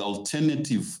using the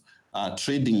alternative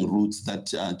trading routes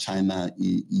that China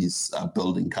is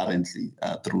building currently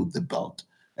through the Belt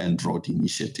and Road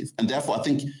Initiative. And therefore, I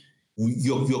think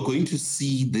you're going to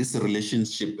see this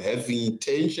relationship having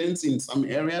tensions in some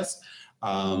areas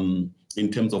in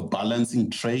terms of balancing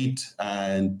trade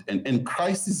and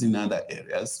crisis in other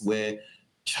areas where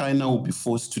China will be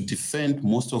forced to defend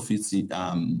most of its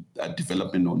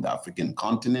development on the African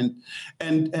continent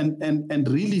and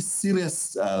really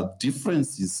serious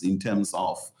differences in terms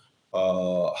of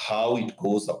how it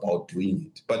goes about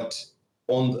doing it. But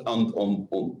on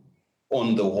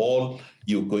the whole,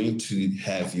 you're going to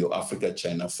have your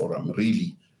Africa-China Forum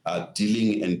really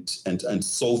dealing and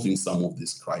solving some of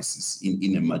this crisis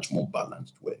in a much more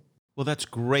balanced way. Well, that's a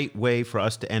great way for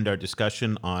us to end our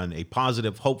discussion on a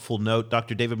positive, hopeful note.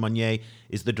 Dr. David Monyae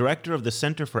is the director of the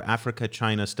Center for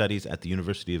Africa-China Studies at the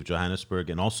University of Johannesburg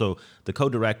and also the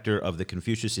co-director of the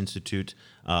Confucius Institute,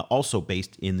 also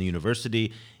based in the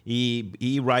university.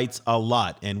 He writes a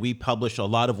lot, and we publish a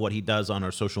lot of what he does on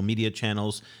our social media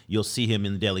channels. You'll see him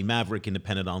in the Daily Maverick,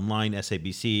 Independent Online,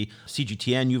 SABC,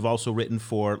 CGTN. You've also written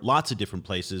for lots of different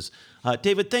places.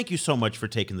 David, thank you so much for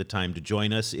taking the time to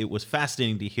join us. It was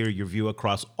fascinating to hear your view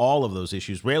across all of those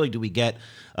issues. Rarely do we get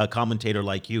a commentator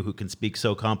like you who can speak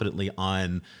so competently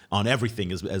on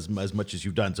everything as much as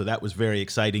you've done. So that was very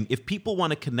exciting. If people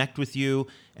want to connect with you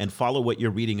and follow what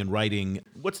you're reading and writing,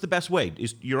 what's the best way?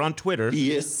 You're on Twitter.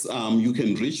 Yes, you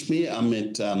can reach me. I'm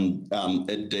at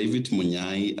David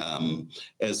Monyae,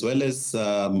 as well as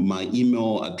my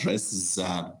email address is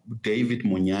David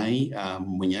Monyae,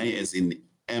 Monyae as in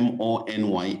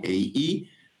MONYAE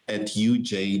at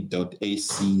uj.ac.za.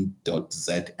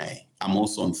 I'm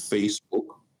also on Facebook.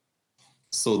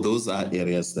 So those are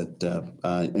areas that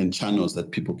and channels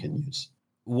that people can use.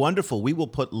 Wonderful. We will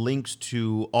put links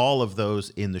to all of those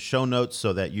in the show notes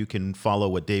so that you can follow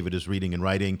what David is reading and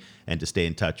writing and to stay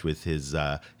in touch with his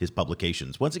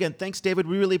publications. Once again, thanks, David.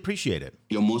 We really appreciate it.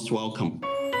 You're most welcome.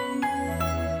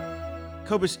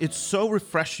 Cobus, it's so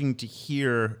refreshing to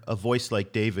hear a voice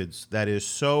like David's that is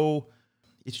so,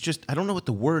 it's just, I don't know what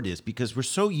the word is, because we're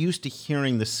so used to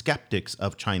hearing the skeptics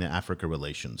of China-Africa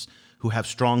relations who have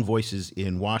strong voices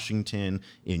in Washington,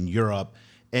 in Europe,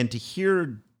 and to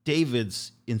hear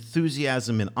David's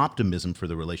enthusiasm and optimism for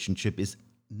the relationship is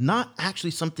not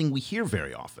actually something we hear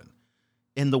very often.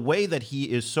 And the way that he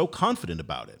is so confident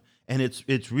about it, and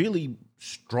it's really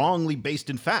strongly based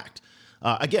in fact.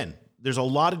 Again, there's a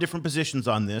lot of different positions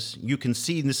on this. You can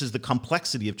see, and this is the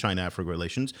complexity of China-Africa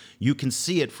relations. You can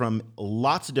see it from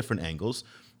lots of different angles.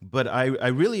 But I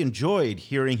really enjoyed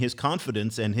hearing his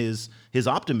confidence and his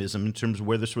optimism in terms of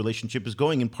where this relationship is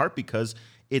going, in part because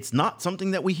it's not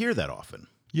something that we hear that often.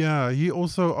 Yeah, he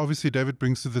also, obviously, David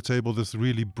brings to the table this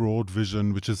really broad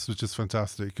vision, which is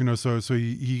fantastic. You know, so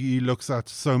he looks at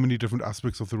so many different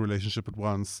aspects of the relationship at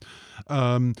once,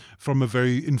 from a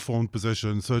very informed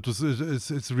position. So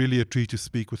it's really a treat to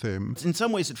speak with him. In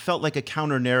some ways, it felt like a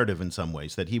counter narrative. In some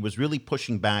ways, that he was really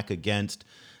pushing back against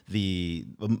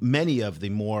many of the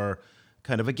more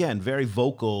kind of, again, very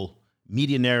vocal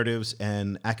media narratives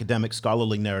and academic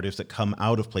scholarly narratives that come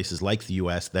out of places like the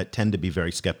U.S. that tend to be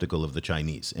very skeptical of the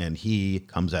Chinese. And he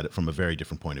comes at it from a very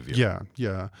different point of view.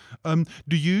 Yeah.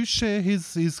 Do you share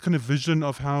his kind of vision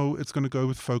of how it's going to go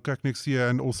with FOCAC next year,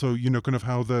 and also, you know, kind of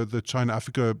how the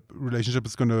China-Africa relationship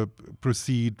is going to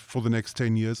proceed for the next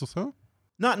 10 years or so?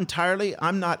 Not entirely.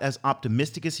 I'm not as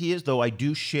optimistic as he is, though I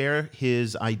do share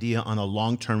his idea on a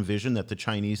long-term vision that the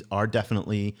Chinese are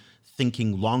definitely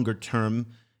thinking longer term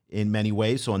in many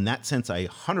ways. So in that sense, I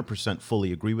 100%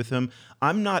 fully agree with him.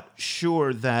 I'm not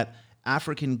sure that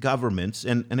African governments,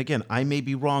 and again, I may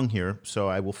be wrong here, so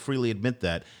I will freely admit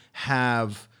that,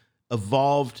 have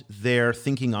evolved their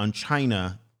thinking on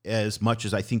China as much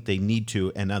as I think they need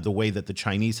to, and the way that the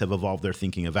Chinese have evolved their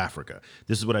thinking of Africa.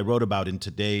 This is what I wrote about in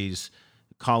today's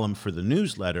column for the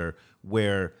newsletter,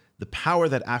 where the power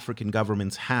that African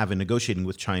governments have in negotiating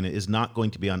with China is not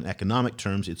going to be on economic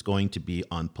terms, it's going to be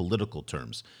on political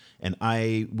terms. And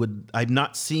I'm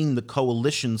not seeing the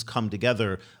coalitions come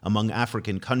together among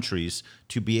African countries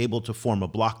to be able to form a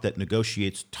bloc that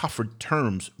negotiates tougher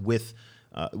terms with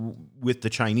the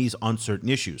Chinese on certain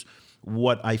issues.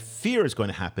 What I fear is going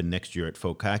to happen next year at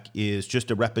FOCAC is just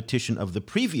a repetition of the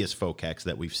previous FOCACs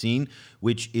that we've seen,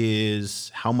 which is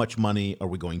how much money are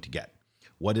we going to get?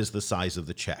 What is the size of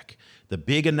the check? The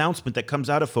big announcement that comes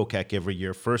out of FOCAC every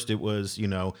year, first it was,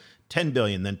 10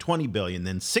 billion, then 20 billion,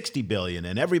 then 60 billion,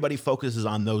 and everybody focuses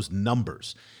on those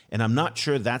numbers. And I'm not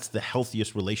sure that's the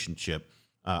healthiest relationship,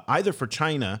 either for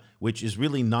China, which is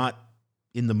really not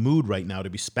in the mood right now to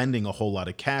be spending a whole lot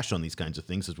of cash on these kinds of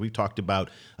things. As we've talked about,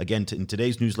 again, in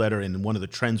today's newsletter, and one of the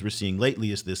trends we're seeing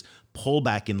lately is this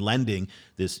pullback in lending,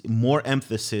 this more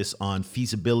emphasis on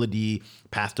feasibility,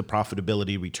 path to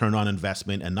profitability, return on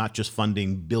investment, and not just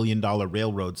funding billion-dollar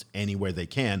railroads anywhere they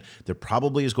can. There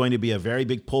probably is going to be a very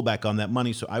big pullback on that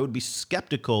money. So I would be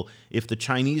skeptical if the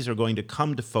Chinese are going to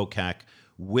come to FOCAC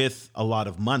with a lot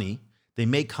of money. They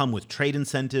may come with trade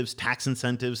incentives, tax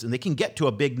incentives, and they can get to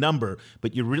a big number,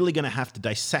 but you're really going to have to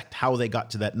dissect how they got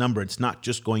to that number. It's not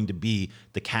just going to be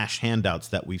the cash handouts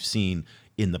that we've seen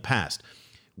in the past.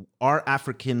 Are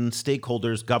African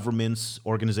stakeholders, governments,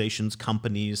 organizations,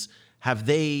 companies, have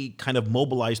they kind of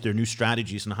mobilized their new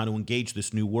strategies on how to engage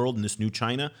this new world and this new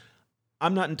China?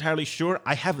 I'm not entirely sure.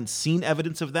 I haven't seen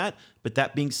evidence of that. But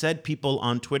that being said, people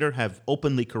on Twitter have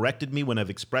openly corrected me when I've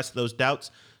expressed those doubts.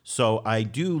 So I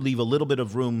do leave a little bit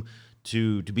of room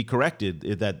to be corrected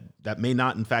that may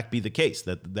not, in fact, be the case,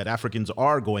 that Africans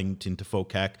are going into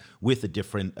FOCAC with a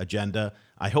different agenda.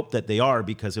 I hope that they are,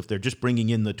 because if they're just bringing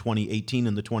in the 2018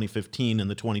 and the 2015 and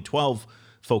the 2012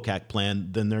 FOCAC plan,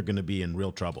 then they're going to be in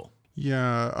real trouble.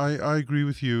 Yeah, I agree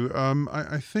with you.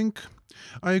 I think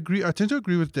I agree. I tend to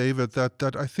agree with David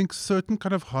that I think certain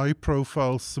kind of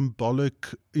high-profile, symbolic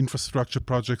infrastructure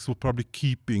projects will probably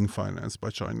keep being financed by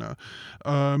China.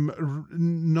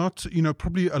 Not,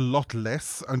 probably a lot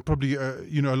less, and probably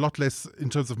a lot less in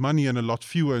terms of money and a lot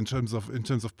fewer in terms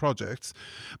of projects.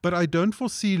 But I don't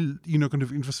foresee kind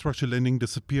of infrastructure lending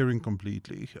disappearing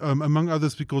completely. Among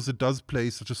others, because it does play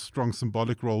such a strong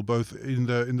symbolic role both in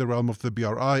the realm of the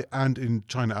BRI and in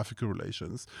China-Africa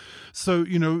relations. So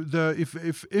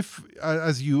if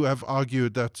as you have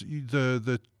argued that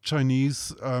the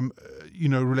Chinese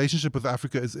relationship with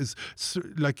Africa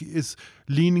is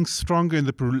leaning stronger in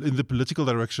the political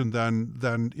direction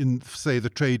than in, say, the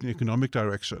trade and economic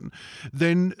direction,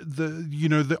 then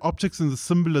the optics and the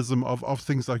symbolism of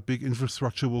things like big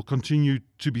infrastructure will continue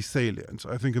to be salient,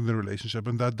 I think, in the relationship,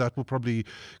 and that will probably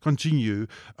continue.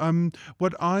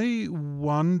 What I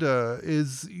wonder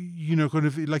is, kind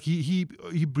of like he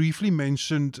briefly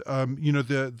mentioned,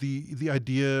 the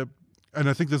idea. And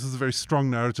I think this is a very strong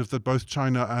narrative that both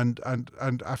China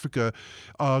and Africa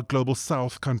are global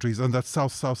South countries, and that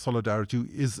South-South solidarity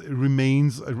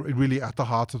remains really at the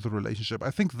heart of the relationship.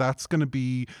 I think that's going to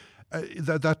be.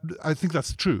 I think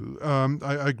that's true.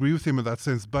 I agree with him in that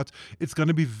sense, but it's going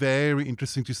to be very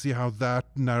interesting to see how that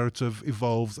narrative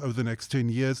evolves over the next 10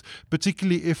 years,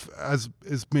 particularly if, as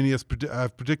many have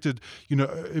predicted,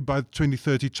 by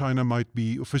 2030, China might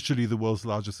be officially the world's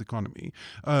largest economy.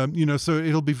 So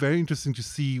it'll be very interesting to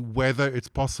see whether it's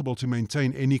possible to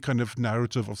maintain any kind of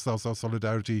narrative of South-South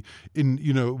solidarity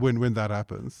when that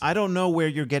happens. I don't know where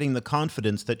you're getting the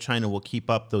confidence that China will keep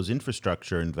up those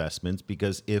infrastructure investments,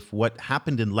 because if what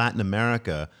happened in Latin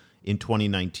America in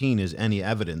 2019 is any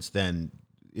evidence, then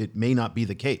it may not be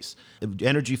the case.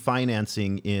 Energy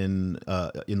financing in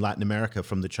Latin America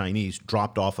from the Chinese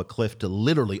dropped off a cliff to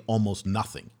literally almost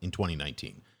nothing in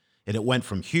 2019. And it went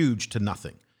from huge to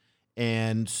nothing.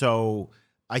 And so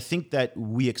I think that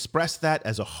we express that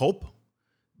as a hope,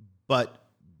 but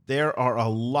there are a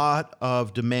lot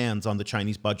of demands on the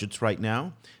Chinese budgets right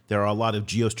now. There are a lot of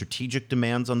geostrategic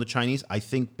demands on the Chinese. I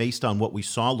think based on what we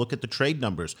saw, look at the trade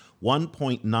numbers.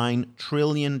 $1.9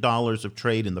 trillion of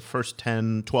trade in the first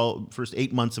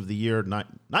 8 months of the year, 9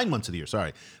 months of the year,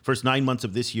 sorry. First 9 months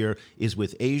of this year is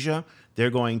with Asia. They're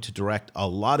going to direct a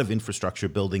lot of infrastructure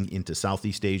building into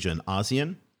Southeast Asia and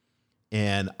ASEAN.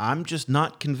 And I'm just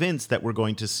not convinced that we're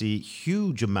going to see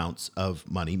huge amounts of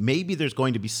money. Maybe there's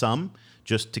going to be some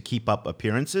just to keep up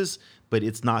appearances, but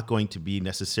it's not going to be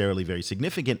necessarily very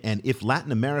significant. And if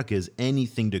Latin America is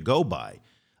anything to go by,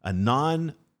 a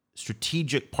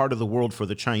non-strategic part of the world for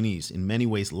the Chinese, in many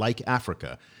ways like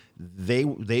Africa, they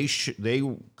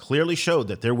clearly showed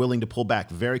that they're willing to pull back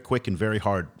very quick and very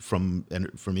hard from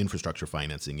infrastructure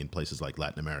financing in places like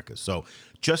Latin America. So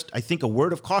I think a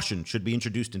word of caution should be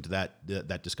introduced into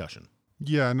that discussion.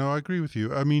 Yeah, no, I agree with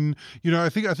you. I mean, I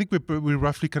think we're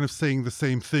roughly kind of saying the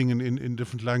same thing in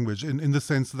different language, in the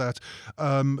sense that,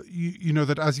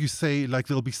 that as you say, like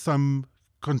there'll be some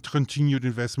continued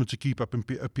investment to keep up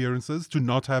appearances, to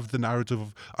not have the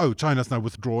narrative of, China's now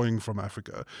withdrawing from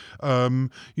Africa.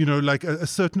 Like a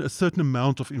certain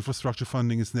amount of infrastructure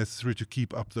funding is necessary to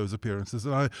keep up those appearances.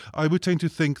 And I would tend to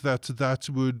think that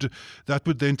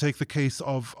would then take the case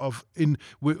of kind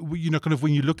of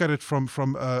when you look at it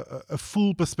from a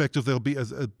full perspective, there'll be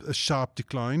a sharp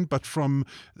decline. But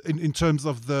in terms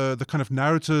of the kind of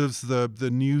narratives, the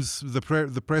news,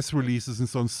 the press releases and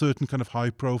so on, certain kind of high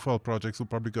profile projects will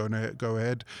probably go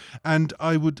ahead. And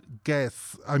I would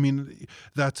guess,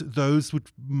 that those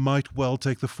might well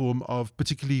take the form of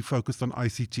particularly focused on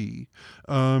ICT,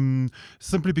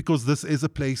 simply because this is a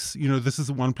place, this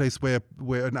is one place where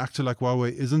an actor like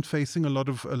Huawei isn't facing a lot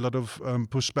of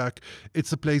pushback.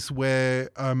 It's a place where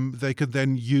they could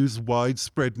then use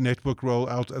widespread network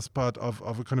rollout as part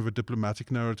of a kind of a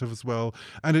diplomatic narrative as well.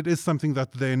 And it is something that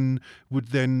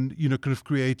would kind of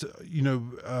create,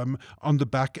 on the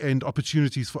back end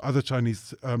opportunities for other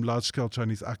Chinese, large-scale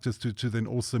Chinese actors to then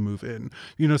also move in.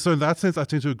 So in that sense, I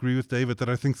tend to agree with David that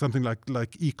I think something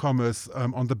like e-commerce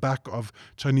on the back of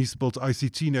Chinese-built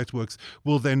ICT networks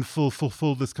will then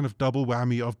fulfill this kind of double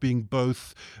whammy of being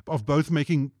both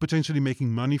potentially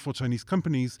making money for Chinese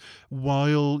companies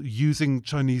while using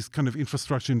Chinese kind of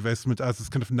infrastructure investment as this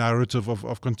kind of narrative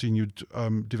of continued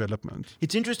development.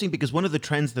 It's interesting because one of the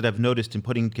trends that I've noticed in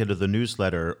putting together the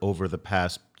newsletter over the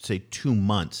past, say, 2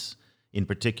 months in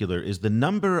particular is the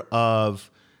number of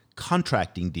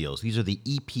contracting deals. These are the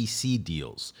EPC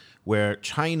deals where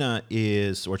China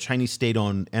or Chinese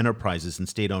state-owned enterprises and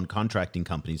state-owned contracting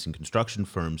companies and construction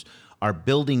firms are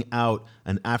building out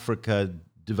an Africa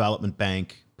Development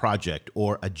Bank project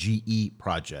or a GE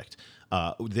project.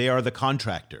 They are the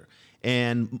contractor.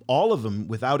 And all of them,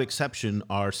 without exception,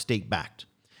 are state-backed.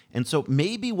 And so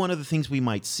maybe one of the things we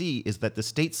might see is that the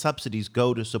state subsidies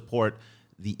go to support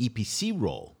the EPC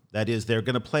role. That is, they're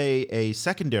going to play a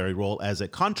secondary role as a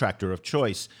contractor of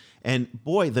choice. And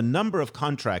boy, the number of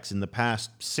contracts in the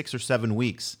past 6 or 7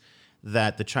 weeks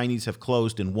that the Chinese have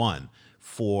closed and won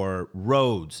for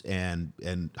roads and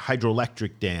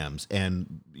hydroelectric dams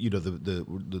and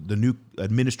the new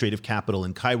administrative capital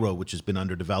in Cairo, which has been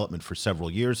under development for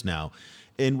several years now.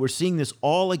 And we're seeing this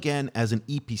all again as an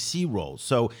EPC role.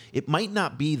 So it might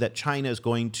not be that China is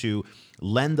going to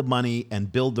lend the money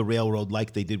and build the railroad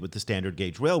like they did with the standard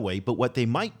gauge railway. But what they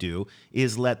might do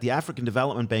is let the African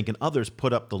Development Bank and others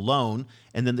put up the loan,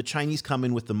 and then the Chinese come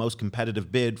in with the most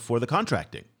competitive bid for the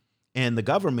contracting. And the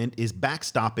government is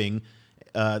backstopping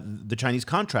the Chinese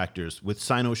contractors with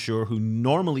Sinosure, who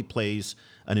normally plays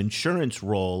an insurance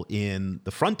role in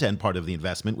the front end part of the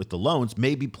investment with the loans,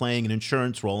 maybe playing an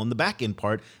insurance role in the back end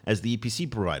part as the EPC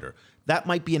provider. That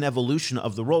might be an evolution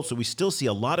of the role. So we still see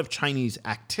a lot of Chinese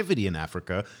activity in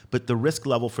Africa, but the risk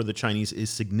level for the Chinese is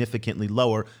significantly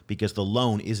lower because the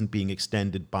loan isn't being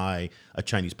extended by a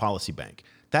Chinese policy bank.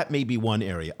 That may be one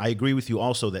area. I agree with you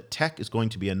also that tech is going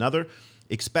to be another.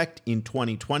 Expect in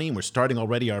 2020, and we're starting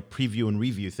already our preview and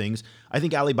review things, I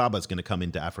think Alibaba is going to come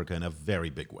into Africa in a very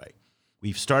big way.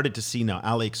 We've started to see now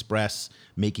AliExpress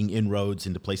making inroads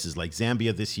into places like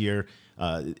Zambia this year.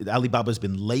 Alibaba's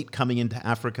been late coming into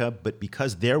Africa, but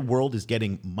because their world is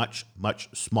getting much, much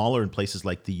smaller in places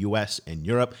like the US and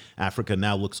Europe, Africa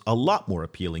now looks a lot more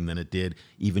appealing than it did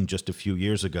even just a few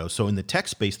years ago. So in the tech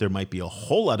space, there might be a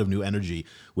whole lot of new energy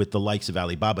with the likes of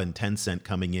Alibaba and Tencent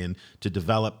coming in to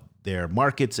develop their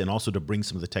markets and also to bring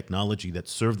some of the technology that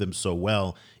served them so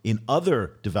well in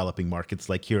other developing markets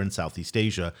like here in Southeast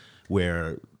Asia,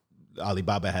 where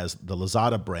Alibaba has the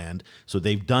Lazada brand. So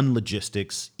they've done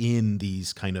logistics in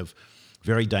these kind of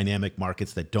very dynamic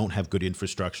markets that don't have good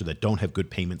infrastructure, that don't have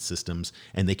good payment systems,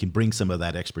 and they can bring some of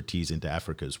that expertise into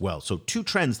Africa as well. So 2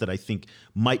 trends that I think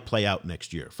might play out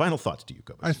next year. Final thoughts to you,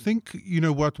 Kobus. I think,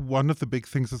 one of the big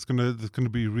things that's going to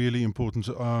be really important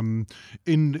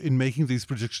in making these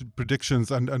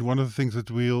predictions, and one of the things that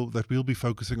we'll be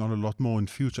focusing on a lot more in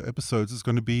future episodes is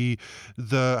going to be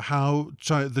how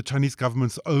the Chinese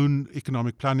government's own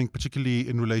economic planning, particularly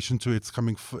in relation to its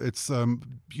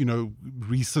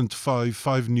recent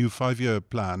five-year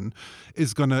plan,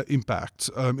 is going to impact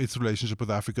its relationship with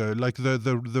Africa. Like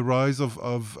the rise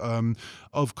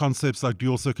of concepts like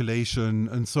dual circulation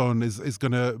and so on is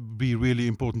going to be really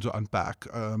important to unpack,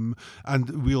 and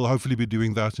we'll hopefully be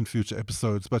doing that in future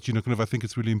episodes. But I think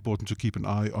it's really important to keep an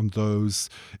eye on those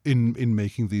in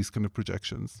making these kind of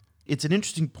projections. It's an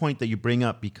interesting point that you bring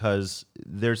up because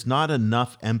there's not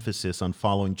enough emphasis on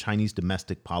following Chinese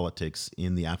domestic politics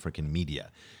in the African media.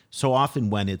 So often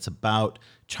when it's about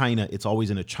China, it's always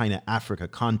in a China-Africa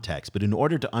context. But in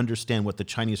order to understand what the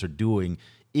Chinese are doing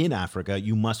in Africa,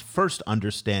 you must first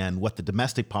understand what the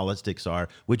domestic politics are,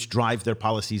 which drive their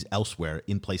policies elsewhere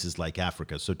in places like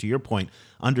Africa. So to your point,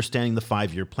 understanding the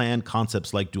 5-year plan,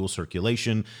 concepts like dual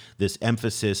circulation, this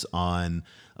emphasis on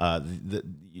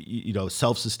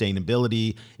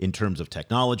self-sustainability in terms of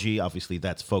technology. Obviously,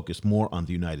 that's focused more on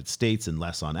the United States and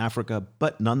less on Africa.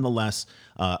 But nonetheless,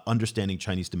 understanding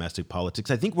Chinese domestic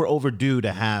politics. I think we're overdue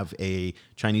to have a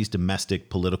Chinese domestic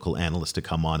political analyst to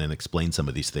come on and explain some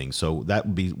of these things. So that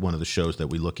would be one of the shows that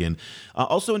we look in.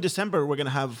 Also in December, we're going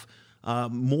to have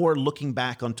more looking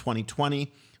back on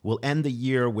 2020. We'll end the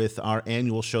year with our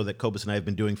annual show that Cobus and I have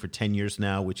been doing for 10 years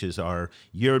now, which is our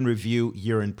year in review,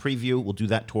 year in preview. We'll do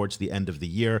that towards the end of the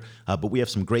year. But we have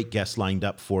some great guests lined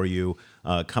up for you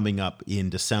coming up in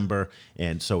December.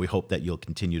 And so we hope that you'll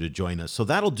continue to join us. So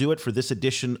that'll do it for this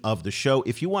edition of the show.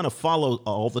 If you want to follow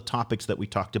all the topics that we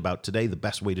talked about today, the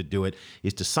best way to do it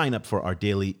is to sign up for our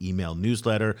daily email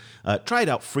newsletter. Try it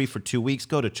out free for 2 weeks.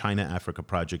 Go to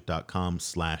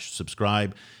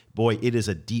ChinaAfricaProject.com/subscribe. Boy, it is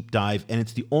a deep dive, and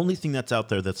it's the only thing that's out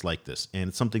there that's like this, and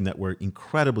it's something that we're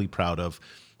incredibly proud of.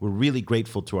 We're really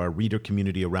grateful to our reader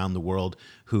community around the world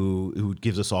who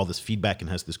gives us all this feedback and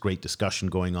has this great discussion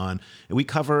going on. And we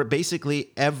cover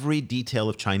basically every detail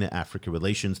of China-Africa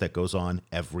relations that goes on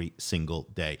every single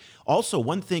day. Also,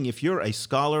 one thing, if you're a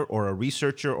scholar or a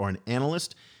researcher or an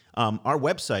analyst, our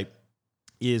website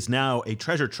is now a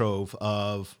treasure trove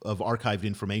of archived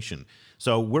information.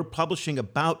 So we're publishing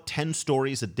about 10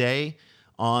 stories a day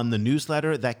on the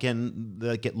newsletter that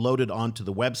get loaded onto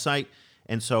the website.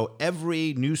 And so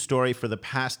every news story for the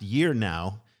past year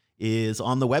now is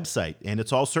on the website, and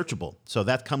it's all searchable. So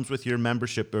that comes with your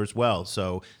membership as well.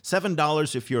 So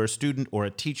 $7 if you're a student or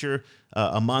a teacher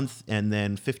a month, and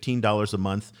then $15 a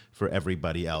month for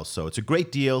everybody else. So it's a great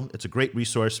deal. It's a great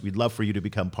resource. We'd love for you to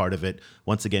become part of it.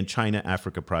 Once again,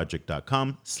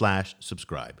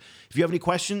 ChinaAfricaProject.com/subscribe. If you have any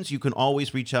questions, you can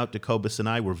always reach out to Cobus and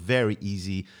I. We're very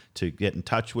easy to get in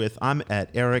touch with. I'm at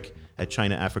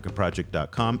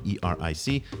Eric@ChinaAfricaProject.com,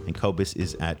 ERIC, and Cobus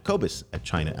is at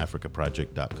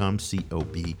Cobus@ChinaAfricaProject.com,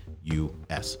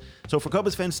 COBUS. So for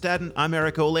Cobus Van Staden, I'm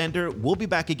Eric Olander. We'll be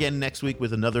back again next week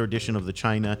with another edition of the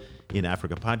China in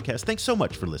Africa podcast. Thanks so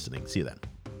much for listening. See you then.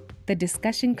 The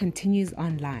discussion continues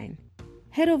online.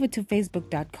 Head over to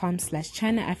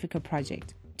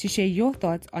facebook.com/ChinaAfricaProject to share your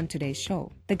thoughts on today's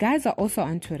show. The guys are also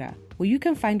on Twitter, where you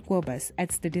can find Cobus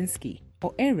 @Stadinsky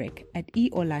or Eric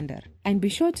 @EOlander. And be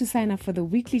sure to sign up for the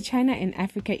weekly China in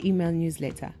Africa email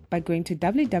newsletter by going to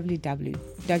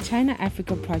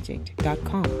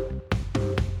www.ChinaAfricaProject.com.